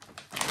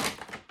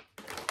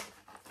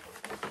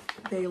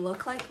 They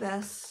look like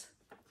this.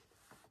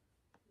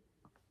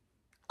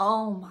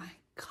 Oh my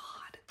God.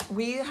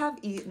 We have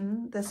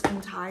eaten this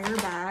entire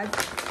bag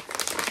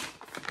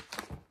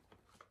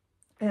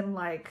in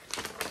like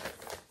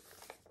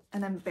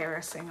an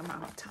embarrassing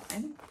amount of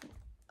time.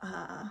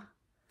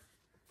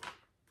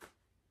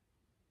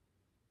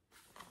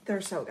 They're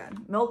so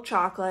good. Milk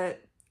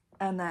chocolate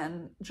and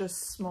then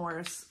just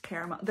s'mores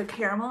caramel. The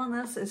caramel in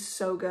this is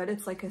so good.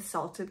 It's like a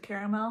salted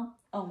caramel.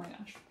 Oh my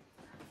gosh.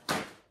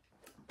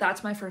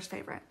 That's my first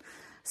favorite.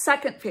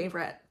 Second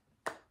favorite.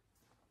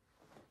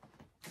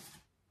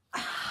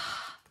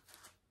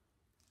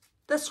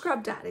 The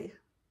Scrub Daddy.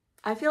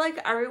 I feel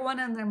like everyone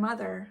and their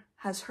mother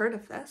has heard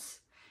of this.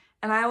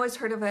 And I always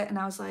heard of it and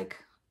I was like,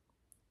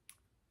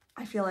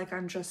 I feel like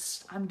I'm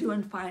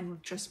doing fine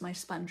with just my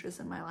sponges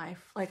in my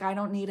life. Like I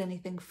don't need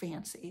anything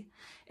fancy.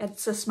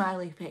 It's a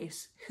smiley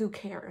face. Who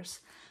cares?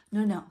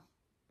 No,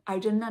 I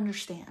didn't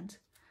understand.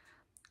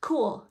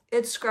 Cool,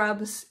 it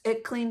scrubs,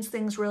 it cleans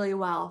things really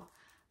well.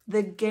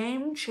 The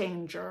game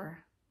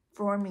changer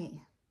for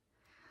me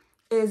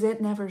is it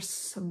never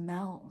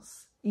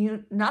smells.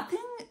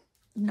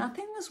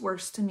 Nothing is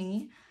worse to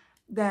me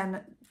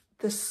than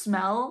the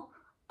smell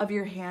of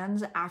your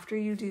hands after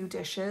you do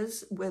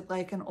dishes with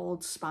like an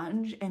old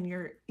sponge and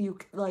you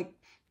like,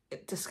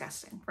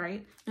 disgusting,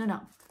 right?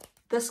 No.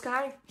 This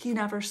guy, he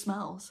never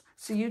smells.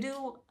 So you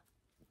do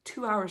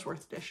 2 hours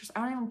worth of dishes.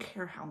 I don't even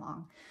care how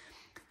long.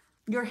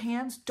 Your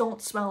hands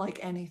don't smell like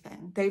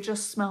anything. They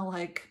just smell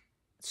like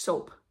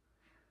soap.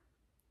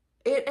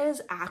 It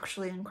is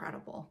actually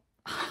incredible.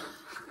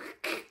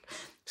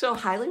 So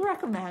highly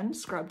recommend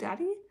Scrub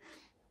Daddy.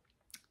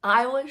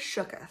 I was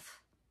shooketh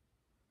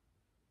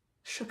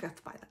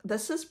by that.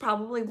 This is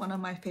probably one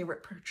of my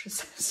favorite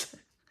purchases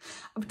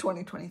of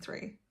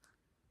 2023.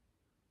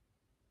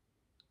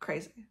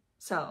 Crazy.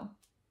 So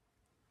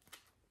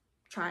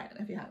try it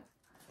if you have.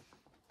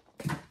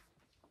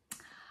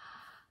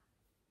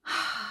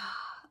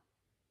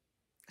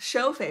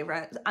 Show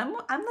favorite. I'm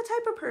the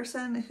type of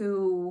person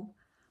who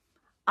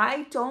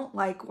I don't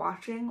like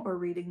watching or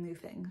reading new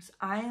things.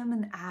 I am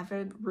an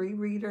avid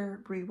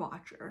rereader,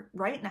 rewatcher.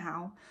 Right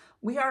now,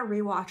 we are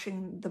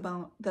rewatching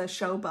the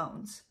show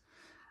Bones.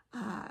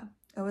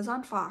 It was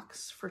on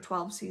Fox for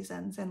 12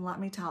 seasons, and let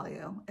me tell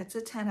you, it's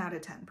a 10 out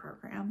of 10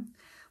 program.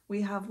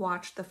 We have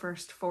watched the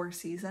first 4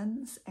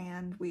 seasons,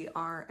 and we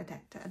are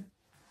addicted.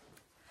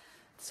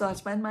 So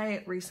that's been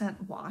my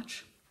recent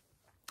watch.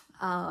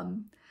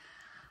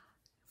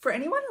 For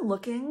anyone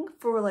looking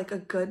for like a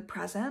good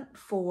present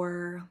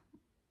for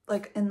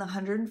like in the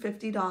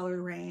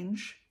 $150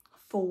 range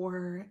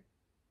for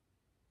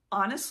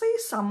honestly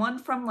someone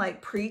from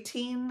like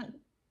preteen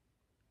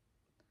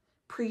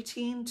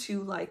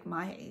to like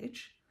my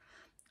age.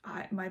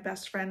 My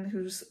best friend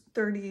who's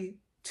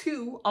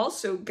 32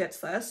 also gets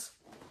this.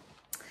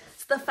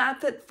 It's the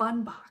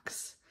FabFitFun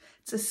box.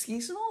 It's a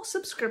seasonal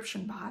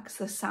subscription box.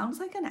 This sounds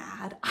like an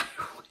ad. I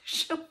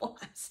wish it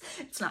was.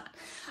 It's not.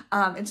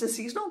 It's a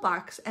seasonal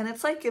box, and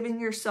it's like giving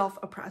yourself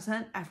a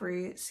present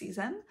every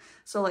season.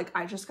 So like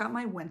I just got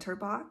my winter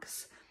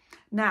box.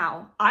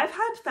 Now, I've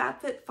had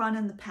FabFitFun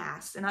in the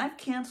past, and I've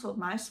canceled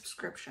my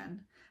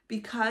subscription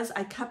because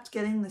I kept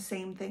getting the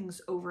same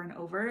things over and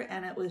over,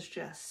 and it was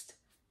just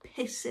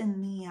pissing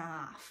me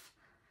off.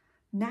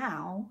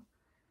 Now,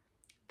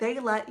 they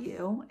let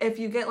you, if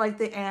you get like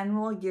the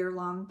annual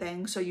year-long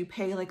thing, so you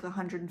pay like the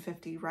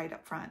 $150 right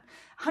up front.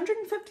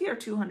 $150 or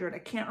 $200, I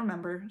can't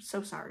remember,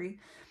 so sorry.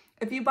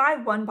 If you buy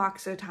one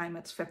box at a time,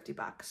 it's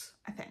 $50,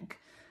 I think.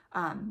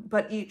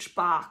 But each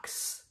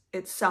box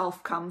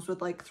itself comes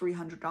with like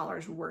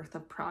 $300 worth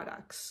of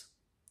products.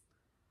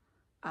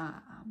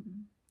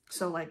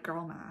 So like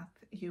girl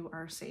math, you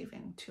are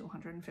saving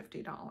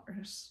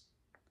 $250,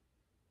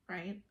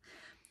 right?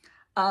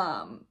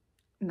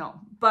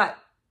 No, but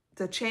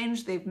the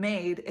change they've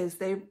made is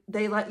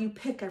they let you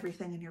pick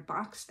everything in your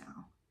box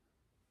now,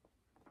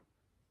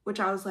 which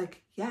I was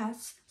like,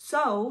 yes.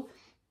 So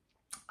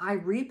I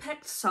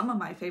repicked some of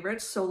my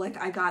favorites. So like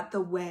I got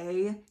the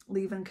Way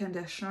leave-in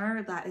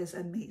conditioner. That is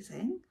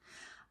amazing.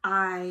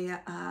 I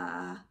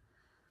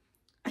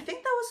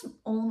think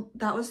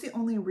that was the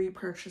only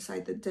repurchase I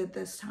did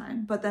this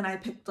time. But then I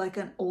picked like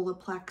an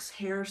Olaplex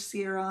hair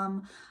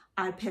serum.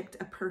 I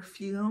picked a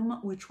perfume,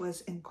 which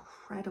was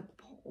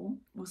incredible.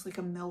 It was like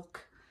a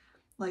milk,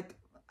 like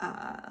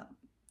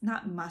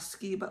not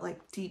musky, but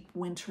like deep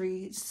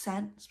wintry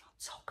scent. It smelled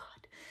so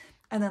good.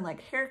 And then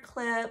like hair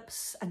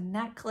clips, a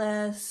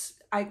necklace.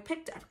 I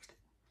picked everything.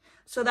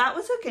 So that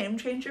was a game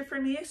changer for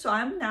me. So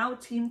I'm now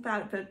Team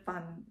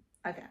FabFitFun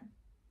again.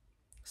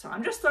 So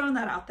I'm just throwing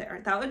that out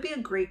there. That would be a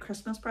great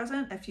Christmas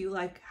present if you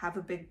like have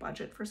a big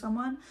budget for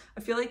someone. I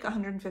feel like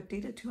 $150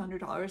 to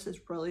 $200 is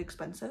really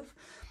expensive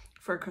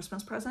for a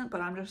Christmas present, but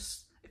I'm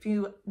just, if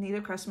you need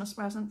a Christmas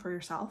present for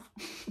yourself,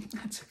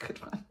 that's a good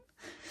one.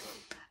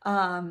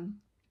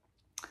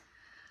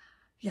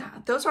 Yeah,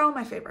 those are all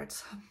my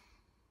favorites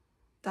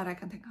that I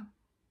can think of.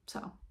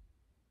 So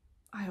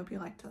I hope you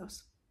liked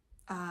those.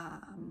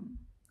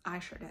 I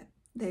sure did.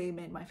 They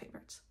made my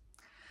favorites.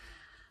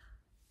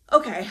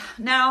 Okay,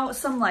 now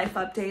some life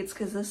updates,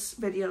 because this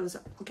video is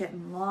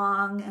getting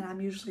long and I'm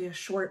usually a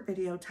short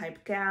video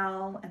type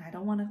gal, and I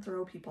don't want to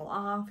throw people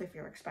off if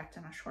you're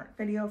expecting a short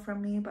video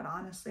from me, but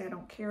honestly I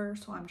don't care,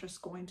 so I'm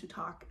just going to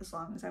talk as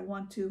long as I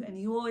want to, and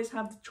you always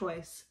have the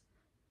choice.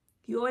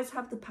 You always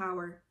have the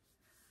power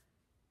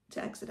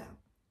to exit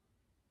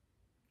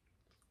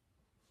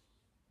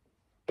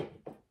out.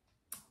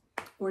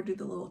 Or do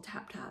the little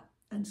tap tap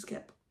and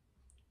skip,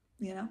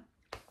 you know?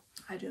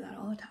 I do that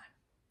all the time.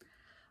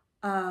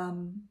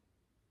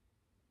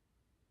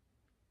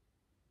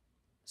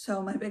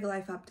 So my big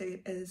life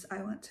update is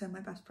I went to my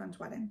best friend's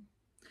wedding,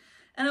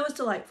 and it was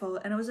delightful,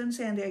 and it was in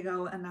San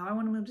Diego, and now I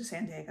want to move to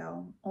San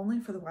Diego only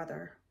for the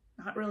weather,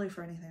 not really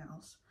for anything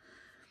else.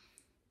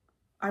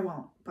 I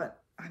won't,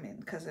 but I mean,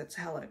 because it's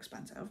hella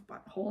expensive,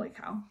 but holy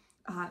cow.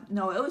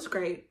 No, it was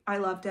great. I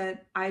loved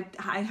it. I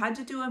had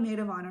to do a maid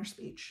of honor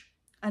speech,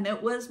 and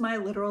it was my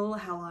literal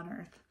hell on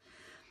earth.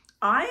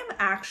 I'm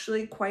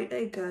actually quite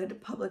a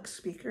good public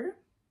speaker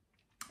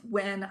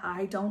when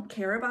I don't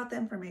care about the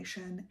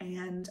information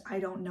and I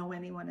don't know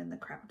anyone in the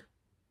crowd.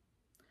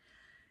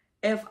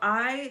 If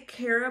I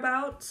care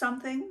about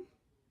something,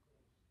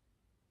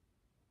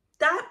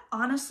 that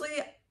honestly,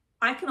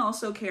 I can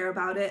also care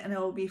about it and it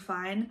will be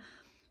fine.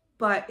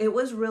 But it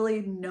was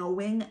really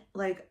knowing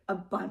like a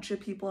bunch of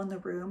people in the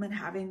room and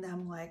having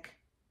them like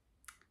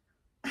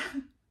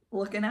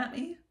looking at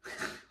me,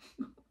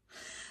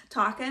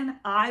 talking.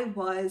 I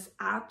was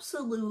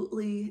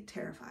absolutely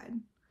terrified.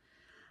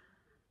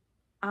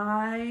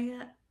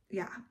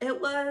 Yeah, it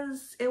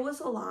was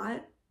a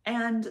lot,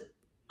 and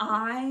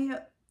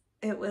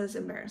it was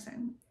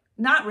embarrassing.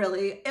 Not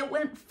really, it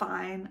went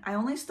fine. I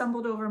only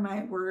stumbled over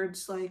my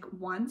words like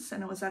once,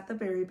 and it was at the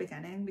very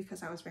beginning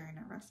because I was very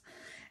nervous.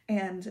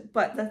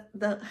 But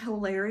the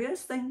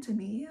hilarious thing to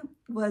me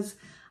was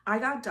I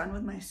got done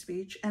with my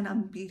speech, and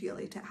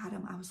immediately to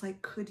Adam, I was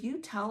like, could you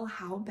tell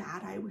how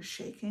bad I was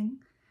shaking?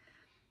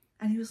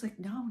 And he was like,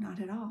 no,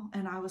 not at all.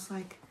 And I was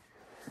like,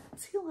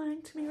 is he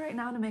lying to me right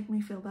now to make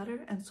me feel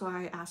better? And so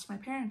I asked my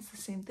parents the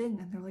same thing,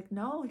 and they're like,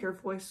 no, your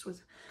voice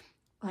was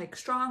like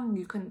strong.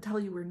 You couldn't tell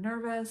you were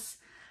nervous.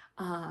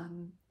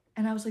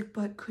 And I was like,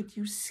 but could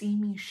you see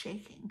me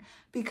shaking?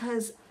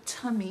 Because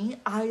to me,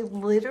 I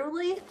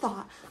literally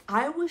thought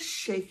I was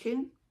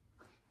shaking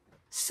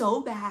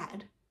so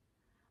bad.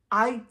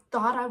 I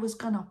thought I was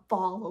gonna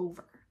fall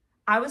over.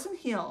 I was in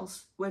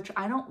heels, which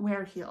I don't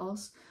wear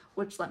heels,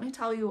 which let me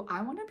tell you,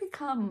 I want to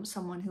become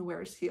someone who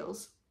wears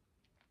heels.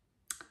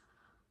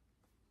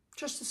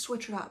 Just to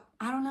switch it up.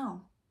 I don't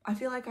know. I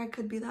feel like I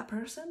could be that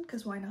person,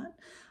 because why not?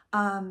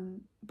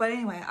 But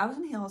anyway, I was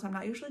in heels. I'm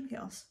not usually in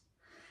heels.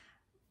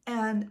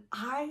 And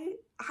I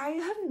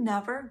have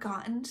never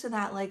gotten to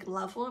that like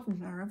level of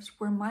nerves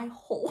where my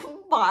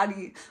whole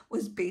body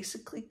was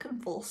basically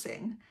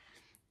convulsing.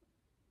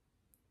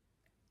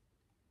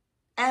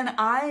 And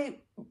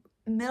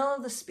middle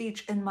of the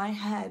speech in my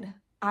head,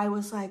 I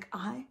was like,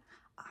 I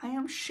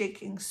am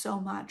shaking so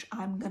much,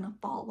 I'm gonna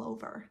fall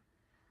over.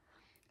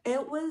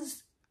 It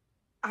was,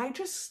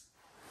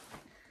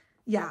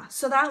 yeah,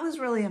 so that was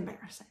really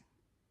embarrassing.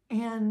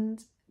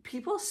 And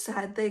people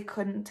said they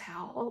couldn't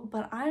tell,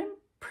 but I'm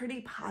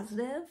pretty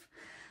positive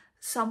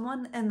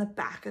someone in the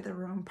back of the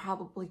room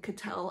probably could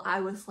tell I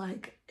was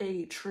like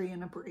a tree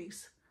in a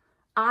breeze.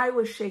 I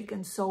was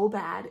shaking so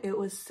bad. It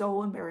was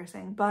so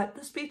embarrassing, but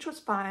the speech was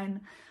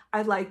fine.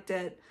 I liked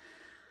it.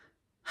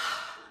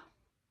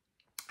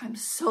 I'm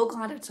so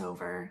glad it's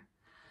over.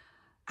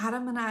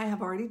 Adam and I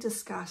have already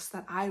discussed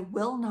that I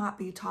will not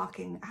be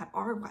talking at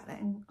our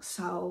wedding,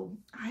 so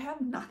I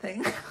have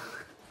nothing.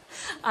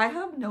 I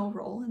have no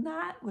role in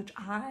that, which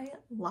I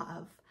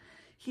love.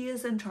 He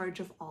is in charge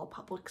of all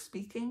public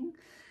speaking,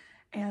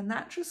 and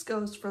that just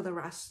goes for the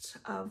rest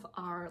of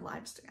our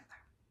lives together.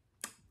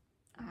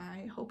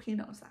 I hope he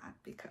knows that,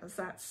 because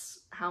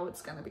that's how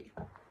it's gonna be.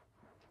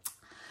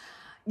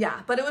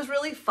 Yeah, but it was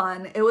really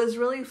fun. It was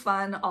really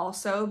fun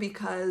also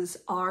because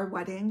our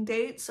wedding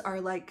dates are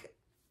like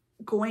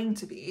going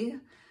to be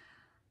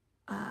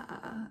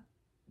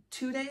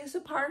 2 days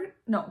apart.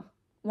 No,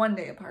 1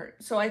 day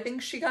apart. So I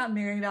think she got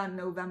married on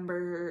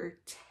November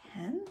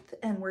 10th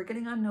and we're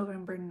getting on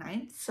November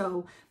 9th.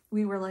 So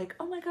we were like,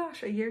 oh my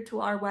gosh, a year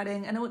to our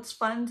wedding. And it's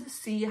fun to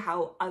see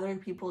how other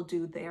people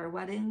do their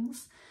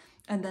weddings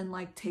and then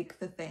like take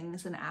the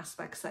things and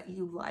aspects that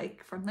you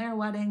like from their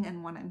wedding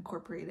and want to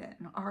incorporate it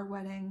in our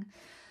wedding.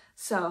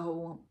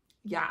 So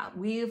yeah,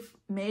 we've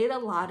made a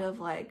lot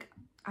of like,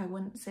 I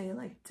wouldn't say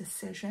like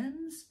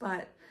decisions,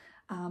 but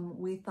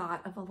we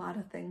thought of a lot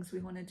of things we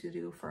wanted to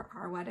do for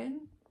our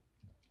wedding.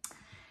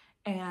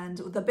 And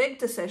the big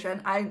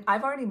decision,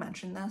 I've already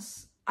mentioned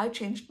this, I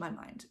changed my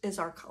mind, is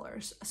our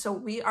colors. So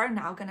we are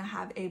now going to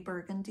have a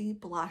burgundy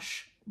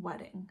blush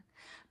wedding.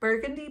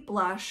 Burgundy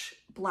blush,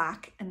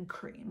 black, and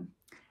cream.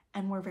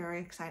 And we're very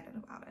excited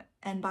about it.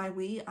 And by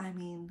we, I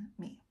mean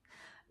me.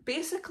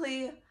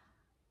 Basically,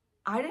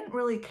 I didn't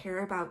really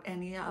care about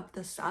any of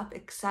the stuff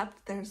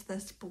except there's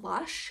this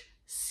blush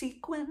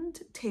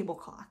sequined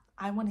tablecloth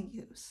I want to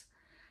use.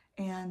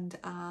 And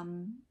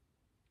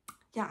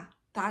yeah,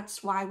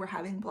 that's why we're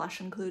having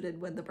blush included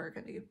with the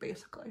burgundy,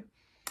 basically.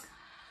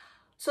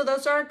 So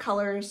those are our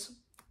colors.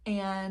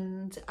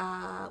 And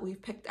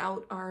we've picked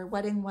out our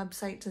wedding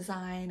website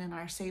design and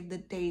our save the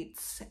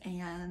dates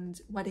and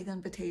wedding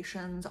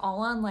invitations all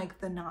on like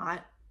the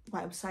Knot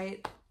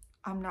website.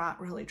 I'm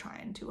not really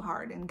trying too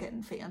hard and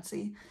getting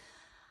fancy.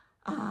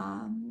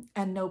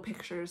 And no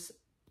pictures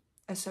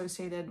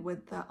associated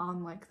with the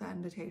like the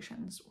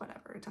invitations,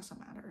 whatever, it doesn't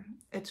matter.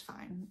 It's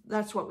fine.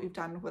 That's what we've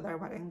done with our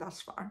wedding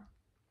thus far.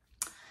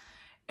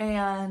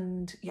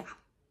 And yeah,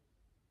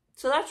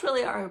 so that's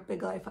really our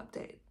big life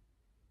update.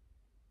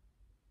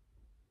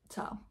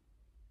 So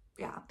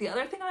yeah, the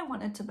other thing I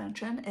wanted to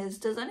mention is,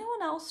 does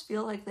anyone else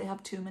feel like they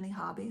have too many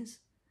hobbies?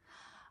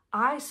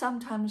 I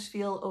sometimes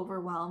feel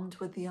overwhelmed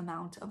with the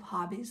amount of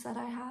hobbies that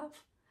I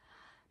have.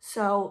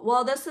 So,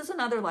 well, this is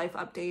another life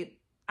update.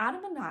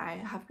 Adam and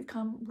I have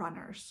become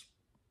runners.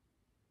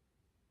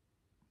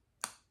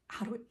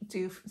 How do we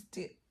do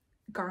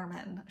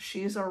Garmin?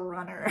 She's a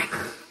runner.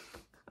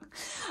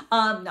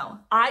 No,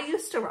 I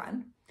used to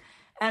run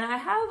and I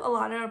have a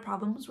lot of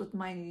problems with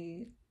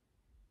my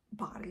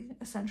body,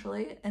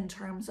 essentially, in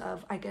terms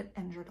of I get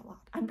injured a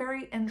lot. I'm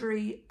very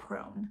injury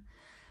prone.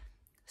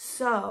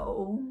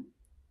 So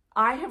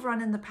I have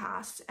run in the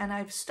past and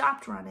I've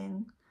stopped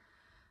running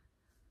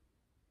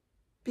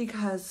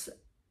because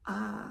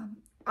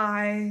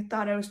I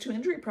thought I was too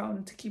injury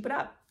prone to keep it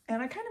up.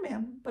 And I kind of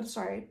am, but it's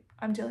all right.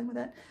 I'm dealing with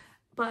it.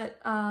 But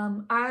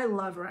I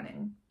love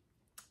running.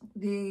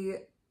 The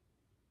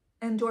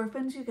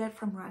endorphins you get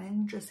from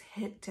running just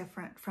hit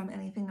different from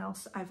anything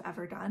else I've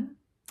ever done.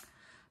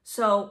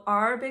 So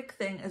our big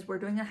thing is we're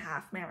doing a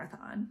half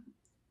marathon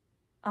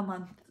a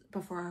month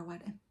before our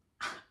wedding.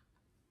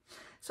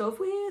 So if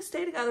we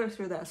stay together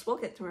through this, we'll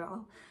get through it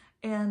all.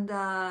 And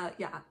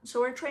yeah, so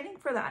we're training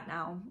for that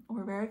now.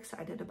 We're very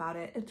excited about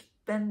it. It's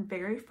been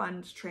very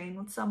fun to train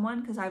with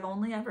someone because I've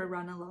only ever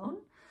run alone.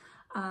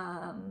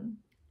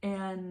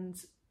 And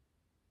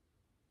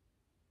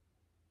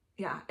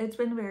yeah, it's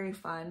been very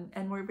fun,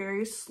 and we're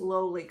very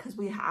slowly, because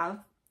we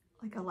have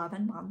like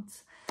 11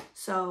 months.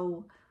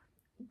 So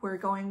we're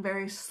going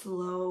very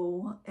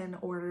slow in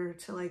order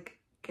to like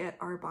get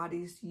our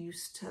bodies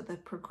used to the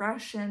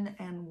progression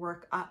and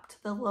work up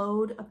to the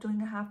load of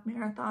doing a half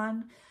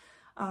marathon.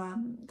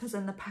 Because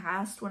in the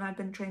past, when I've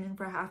been training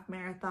for a half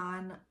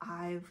marathon,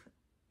 I've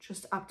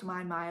just upped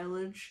my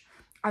mileage.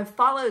 I've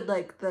followed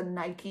like the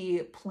Nike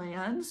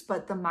plans,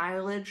 but the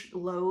mileage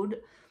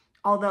load,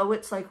 although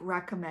it's like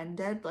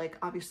recommended, like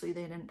obviously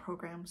they didn't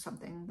program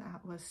something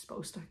that was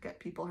supposed to get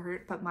people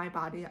hurt, but my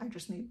body, I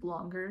just need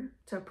longer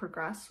to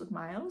progress with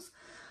miles.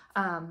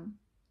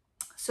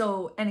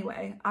 So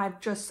anyway, I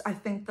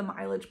think the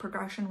mileage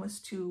progression was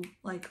too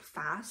like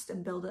fast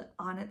and build it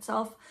on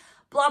itself.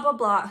 Blah, blah,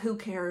 blah, who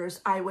cares?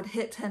 I would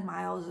hit 10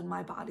 miles and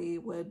my body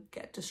would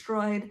get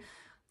destroyed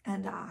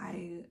and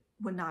I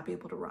would not be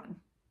able to run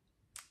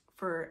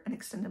for an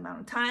extended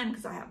amount of time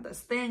because I have this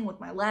thing with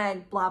my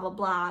leg, blah, blah,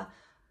 blah.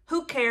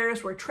 Who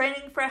cares? We're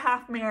training for a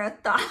half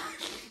marathon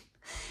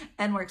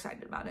and we're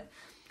excited about it.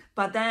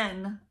 But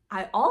then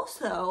I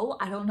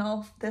don't know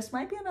if this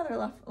might be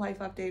another life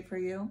update for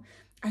you.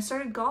 I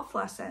started golf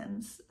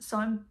lessons. So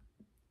I'm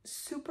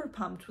super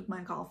pumped with my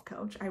golf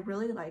coach. I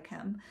really like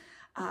him.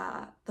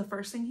 The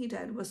first thing he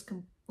did was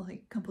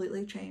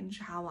completely change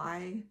how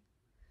I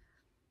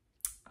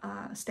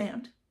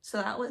stand.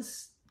 So that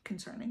was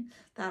concerning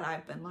that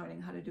I've been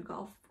learning how to do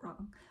golf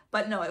wrong.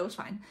 But no, it was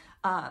fine.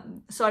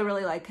 So I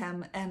really like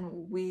him,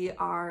 and we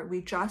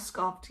just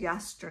golfed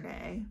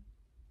yesterday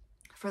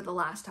for the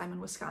last time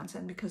in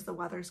Wisconsin because the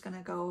weather's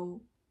gonna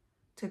go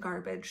to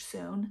garbage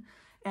soon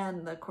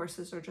and the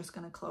courses are just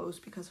gonna close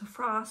because of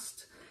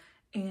frost.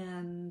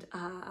 And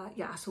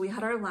yeah, so we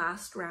had our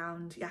last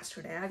round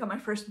yesterday. I got my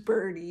first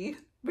birdie,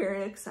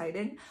 very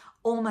exciting.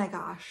 Oh my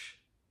gosh,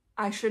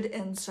 I should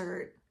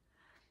insert,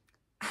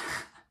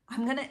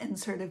 I'm gonna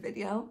insert a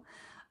video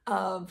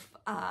of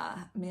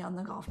me on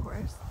the golf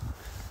course.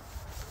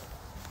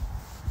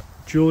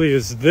 Julie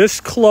is this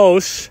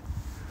close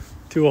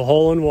to a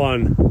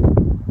hole-in-one.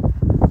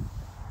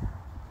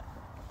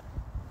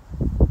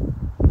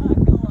 I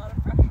feel a lot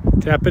of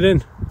pressure. Tap it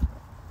in.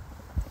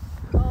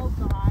 Oh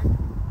God.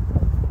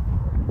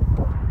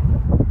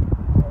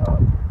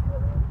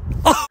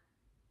 Oh.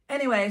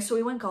 Anyway, so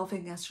we went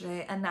golfing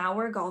yesterday and now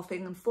we're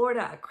golfing in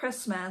Florida at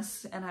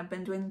Christmas, and I've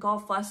been doing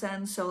golf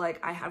lessons. So like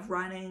I have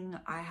running,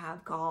 I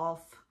have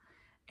golf,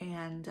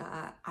 and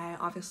I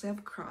obviously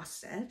have cross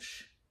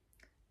stitch,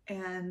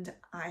 and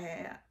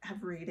I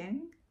have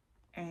reading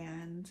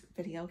and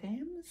video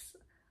games.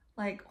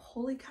 Like,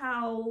 holy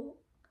cow,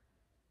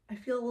 I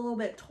feel a little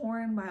bit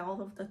torn by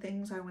all of the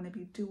things I want to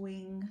be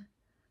doing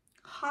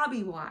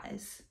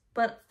hobby-wise,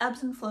 but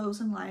ebbs and flows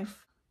in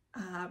life.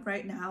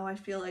 Right now, I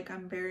feel like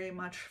I'm very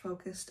much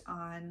focused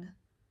on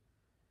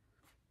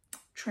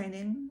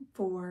training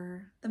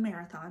for the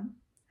marathon,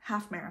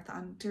 half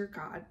marathon, dear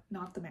God,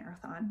 not the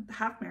marathon, the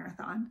half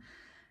marathon.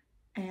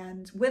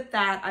 And with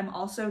that, I'm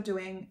also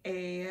doing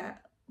a,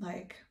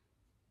 like,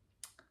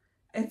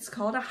 it's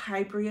called a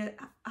hybrid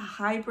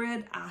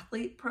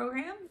athlete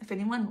program. If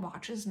anyone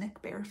watches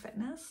Nick Bare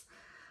Fitness,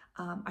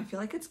 I feel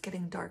like it's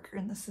getting darker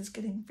and this is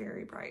getting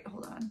very bright.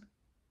 Hold on.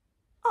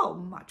 Oh,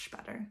 much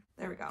better.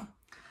 There we go.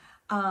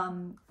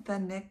 The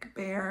Nick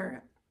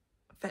Bare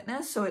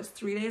Fitness. So it's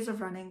 3 days of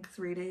running,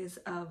 3 days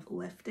of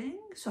lifting.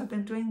 So I've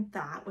been doing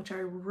that, which I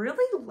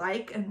really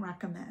like and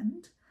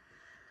recommend.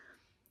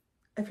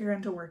 If you're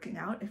into working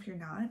out, if you're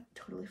not,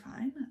 totally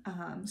fine.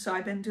 So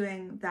I've been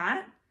doing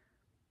that,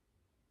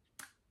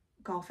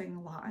 golfing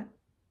a lot.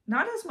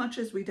 Not as much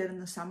as we did in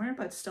the summer,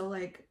 but still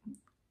like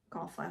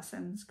golf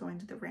lessons, going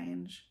to the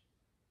range,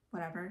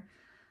 whatever.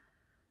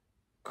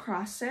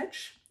 Cross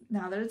stitch,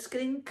 now that it's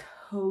getting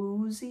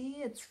cozy,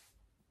 it's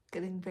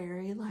getting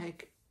very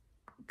like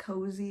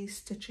cozy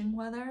stitching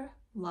weather,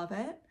 love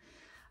it.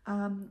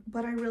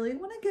 But I really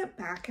want to get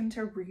back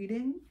into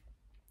reading.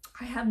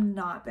 I have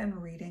not been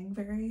reading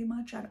very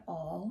much at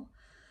all.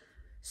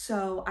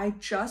 So I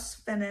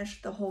just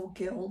finished the whole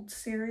Guild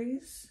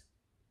series.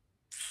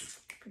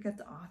 Forget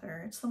the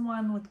author. It's the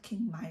one with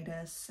King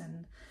Midas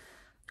and,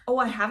 oh,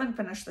 I haven't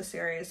finished the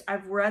series.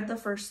 I've read the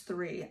first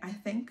 3. I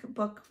think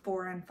book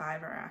 4 and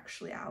 5 are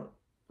actually out,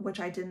 which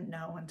I didn't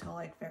know until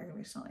like very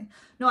recently.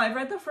 No, I've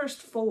read the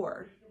first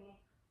 4.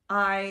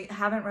 I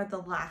haven't read the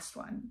last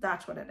one.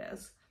 That's what it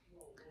is.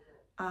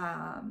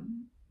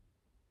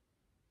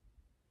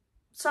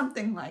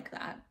 Something like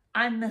that.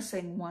 I'm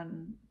missing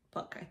one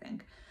book, I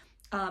think.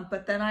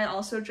 But then I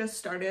also just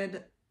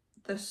started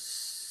The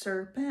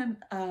Serpent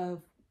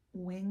of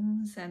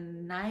Wings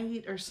and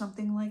Night or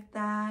something like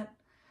that.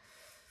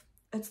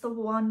 It's the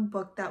one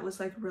book that was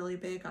like really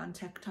big on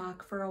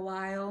TikTok for a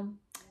while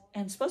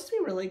and supposed to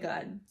be really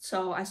good.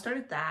 So I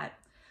started that.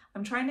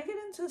 I'm trying to get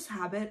into this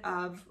habit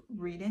of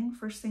reading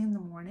first thing in the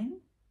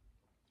morning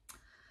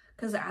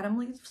because Adam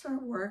leaves for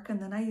work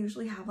and then I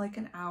usually have like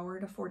an hour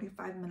to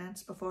 45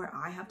 minutes before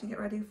I have to get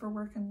ready for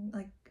work and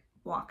like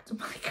walk to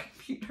my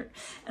computer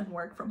and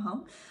work from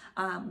home.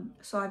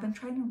 So I've been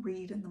trying to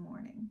read in the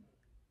morning.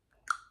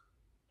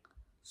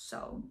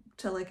 So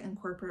to like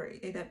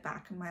incorporate it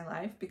back in my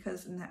life,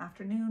 because in the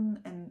afternoon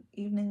and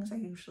evenings I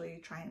usually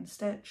try and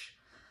stitch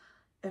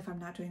if I'm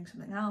not doing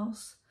something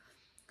else.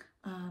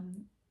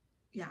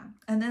 Yeah.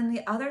 And then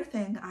the other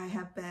thing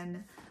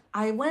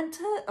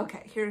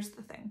okay, here's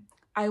the thing.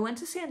 I went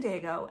to San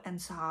Diego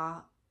and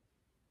saw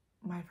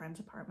my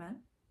friend's apartment,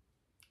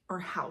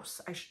 or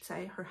house, I should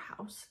say, her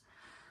house.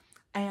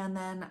 And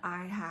then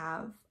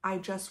I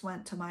just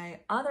went to my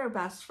other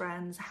best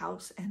friend's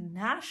house in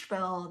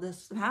Nashville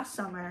this past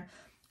summer,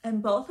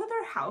 and both of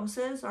their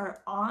houses are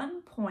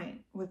on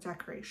point with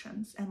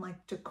decorations and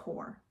like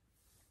decor.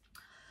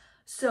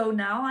 So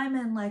now I'm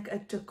in like a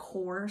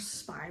decor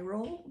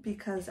spiral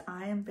because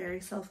I am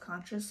very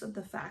self-conscious of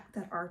the fact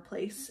that our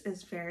place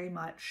is very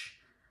much,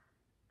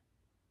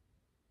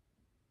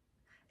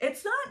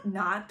 it's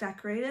not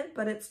decorated,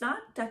 but it's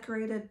not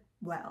decorated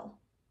well,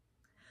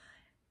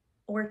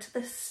 or to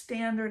the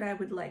standard I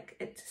would like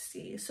it to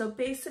see. So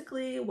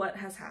basically what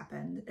has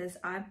happened is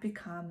I've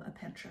become a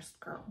Pinterest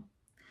girl,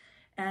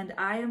 and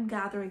I am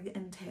gathering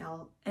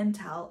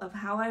intel of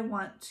how I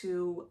want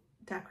to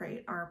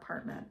decorate our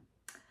apartment.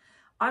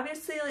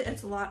 Obviously,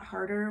 it's a lot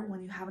harder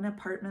when you have an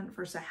apartment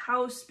versus a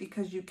house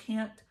because you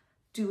can't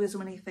do as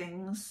many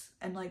things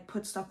and like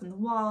put stuff in the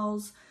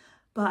walls.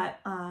 But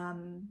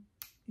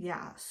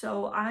yeah,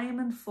 so I am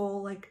in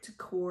full like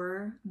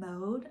decor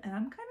mode, and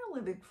I'm kind of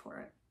living for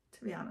it,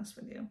 to be honest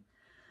with you.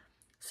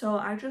 So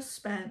I just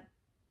spent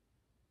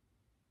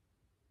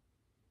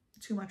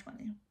too much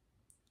money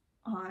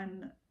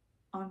on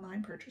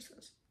online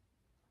purchases.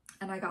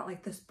 And I got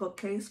like this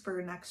bookcase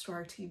for next to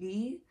our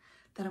TV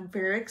that I'm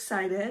very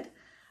excited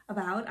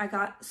about. I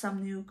got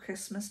some new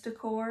Christmas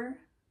decor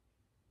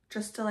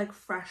just to like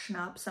freshen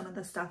up some of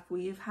the stuff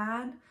we've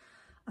had.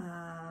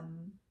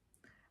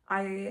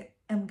 I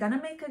am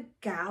gonna make a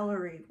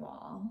gallery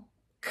wall.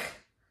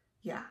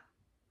 Yeah,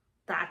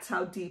 that's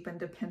how deep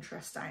into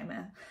Pinterest I'm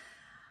in.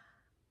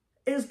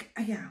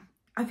 Yeah,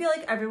 I feel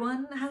like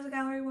everyone has a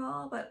gallery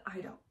wall, but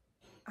I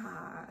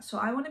don't. So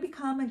I want to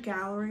become a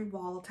gallery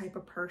wall type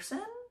of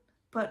person,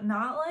 but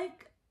not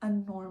like a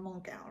normal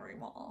gallery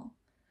wall.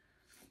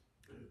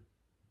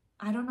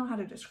 I don't know how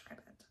to describe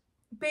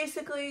it.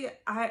 Basically,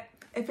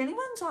 if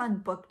anyone's on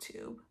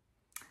BookTube,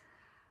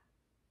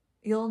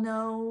 you'll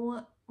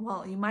know,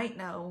 well, you might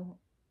know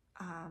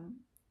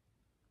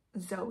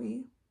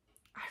Zoe.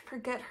 I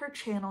forget her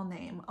channel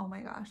name. Oh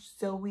my gosh,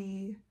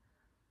 Zoe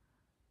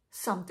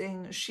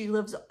something.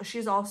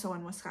 She's also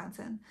in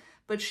Wisconsin,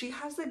 but she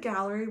has a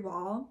gallery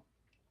wall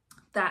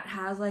that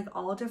has like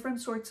all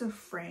different sorts of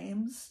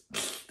frames.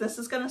 This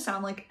is gonna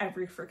sound like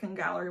every freaking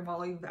gallery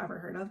wall you've ever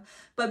heard of,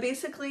 but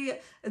basically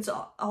it's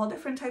all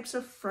different types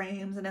of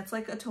frames, and it's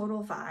like a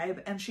total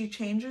vibe, and she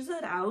changes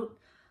it out.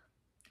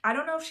 I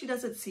don't know if she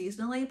does it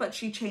seasonally, but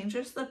she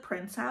changes the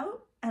prints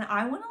out, and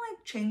I want to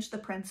like change the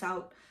prints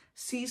out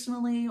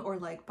seasonally or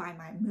like by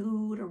my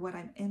mood or what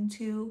I'm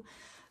into.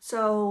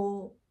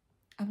 So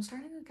I'm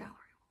starting a gallery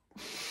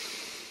wall.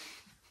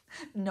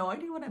 No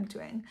idea what I'm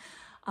doing.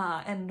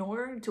 And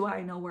nor do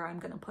I know where I'm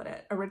going to put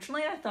it.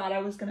 Originally, I thought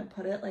I was going to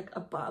put it like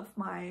above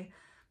my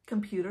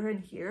computer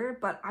in here,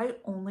 but I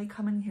only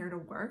come in here to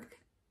work,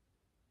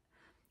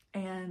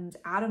 and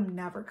Adam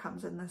never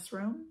comes in this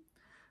room.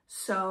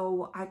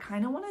 So I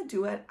kind of want to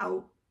do it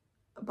out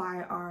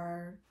by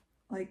our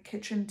like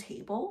kitchen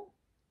table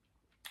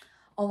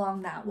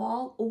along that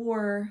wall,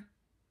 or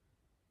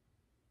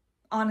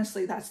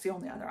honestly, that's the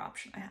only other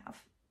option I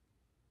have.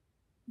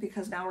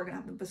 Because now we're gonna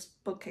have the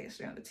bookcase,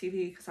 you know, the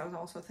TV, because I was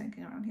also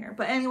thinking around here.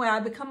 But anyway,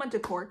 I've become a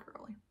decor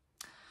girly.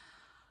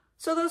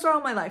 So those are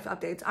all my life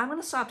updates. I'm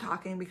gonna stop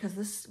talking because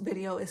this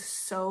video is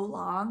so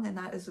long, and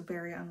that is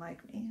very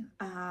unlike me.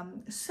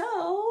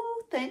 So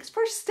thanks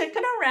for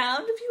sticking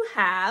around if you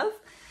have.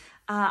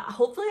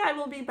 Hopefully I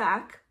will be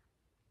back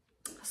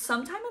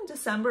sometime in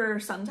December or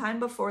sometime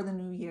before the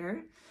new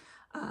year.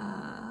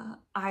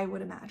 I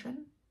would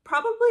imagine.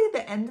 Probably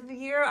the end of the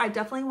year. I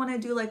definitely want to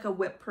do like a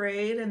whip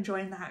parade and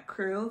join that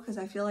crew, because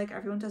I feel like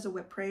everyone does a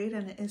whip parade,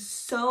 and it is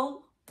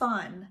so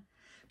fun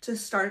to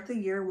start the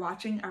year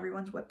watching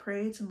everyone's whip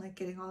parades and like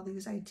getting all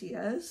these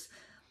ideas,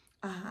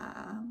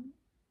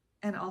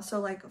 and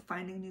also like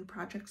finding new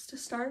projects to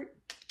start,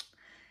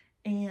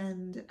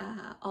 and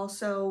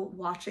also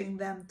watching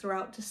them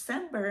throughout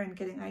December and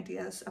getting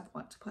ideas of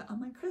what to put on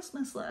my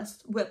Christmas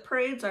list. Whip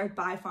parades are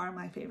by far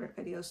my favorite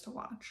videos to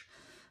watch.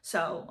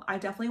 So I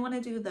definitely want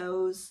to do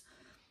those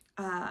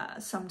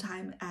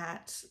sometime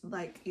at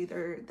like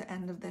either the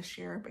end of this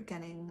year,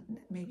 beginning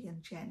maybe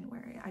in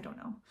January. I don't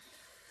know.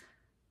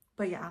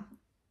 But yeah,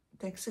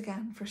 thanks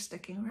again for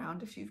sticking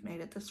around if you've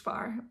made it this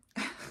far.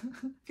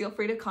 Feel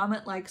free to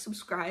comment, like,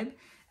 subscribe,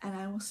 and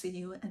I will see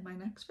you in my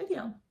next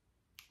video.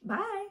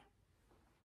 Bye.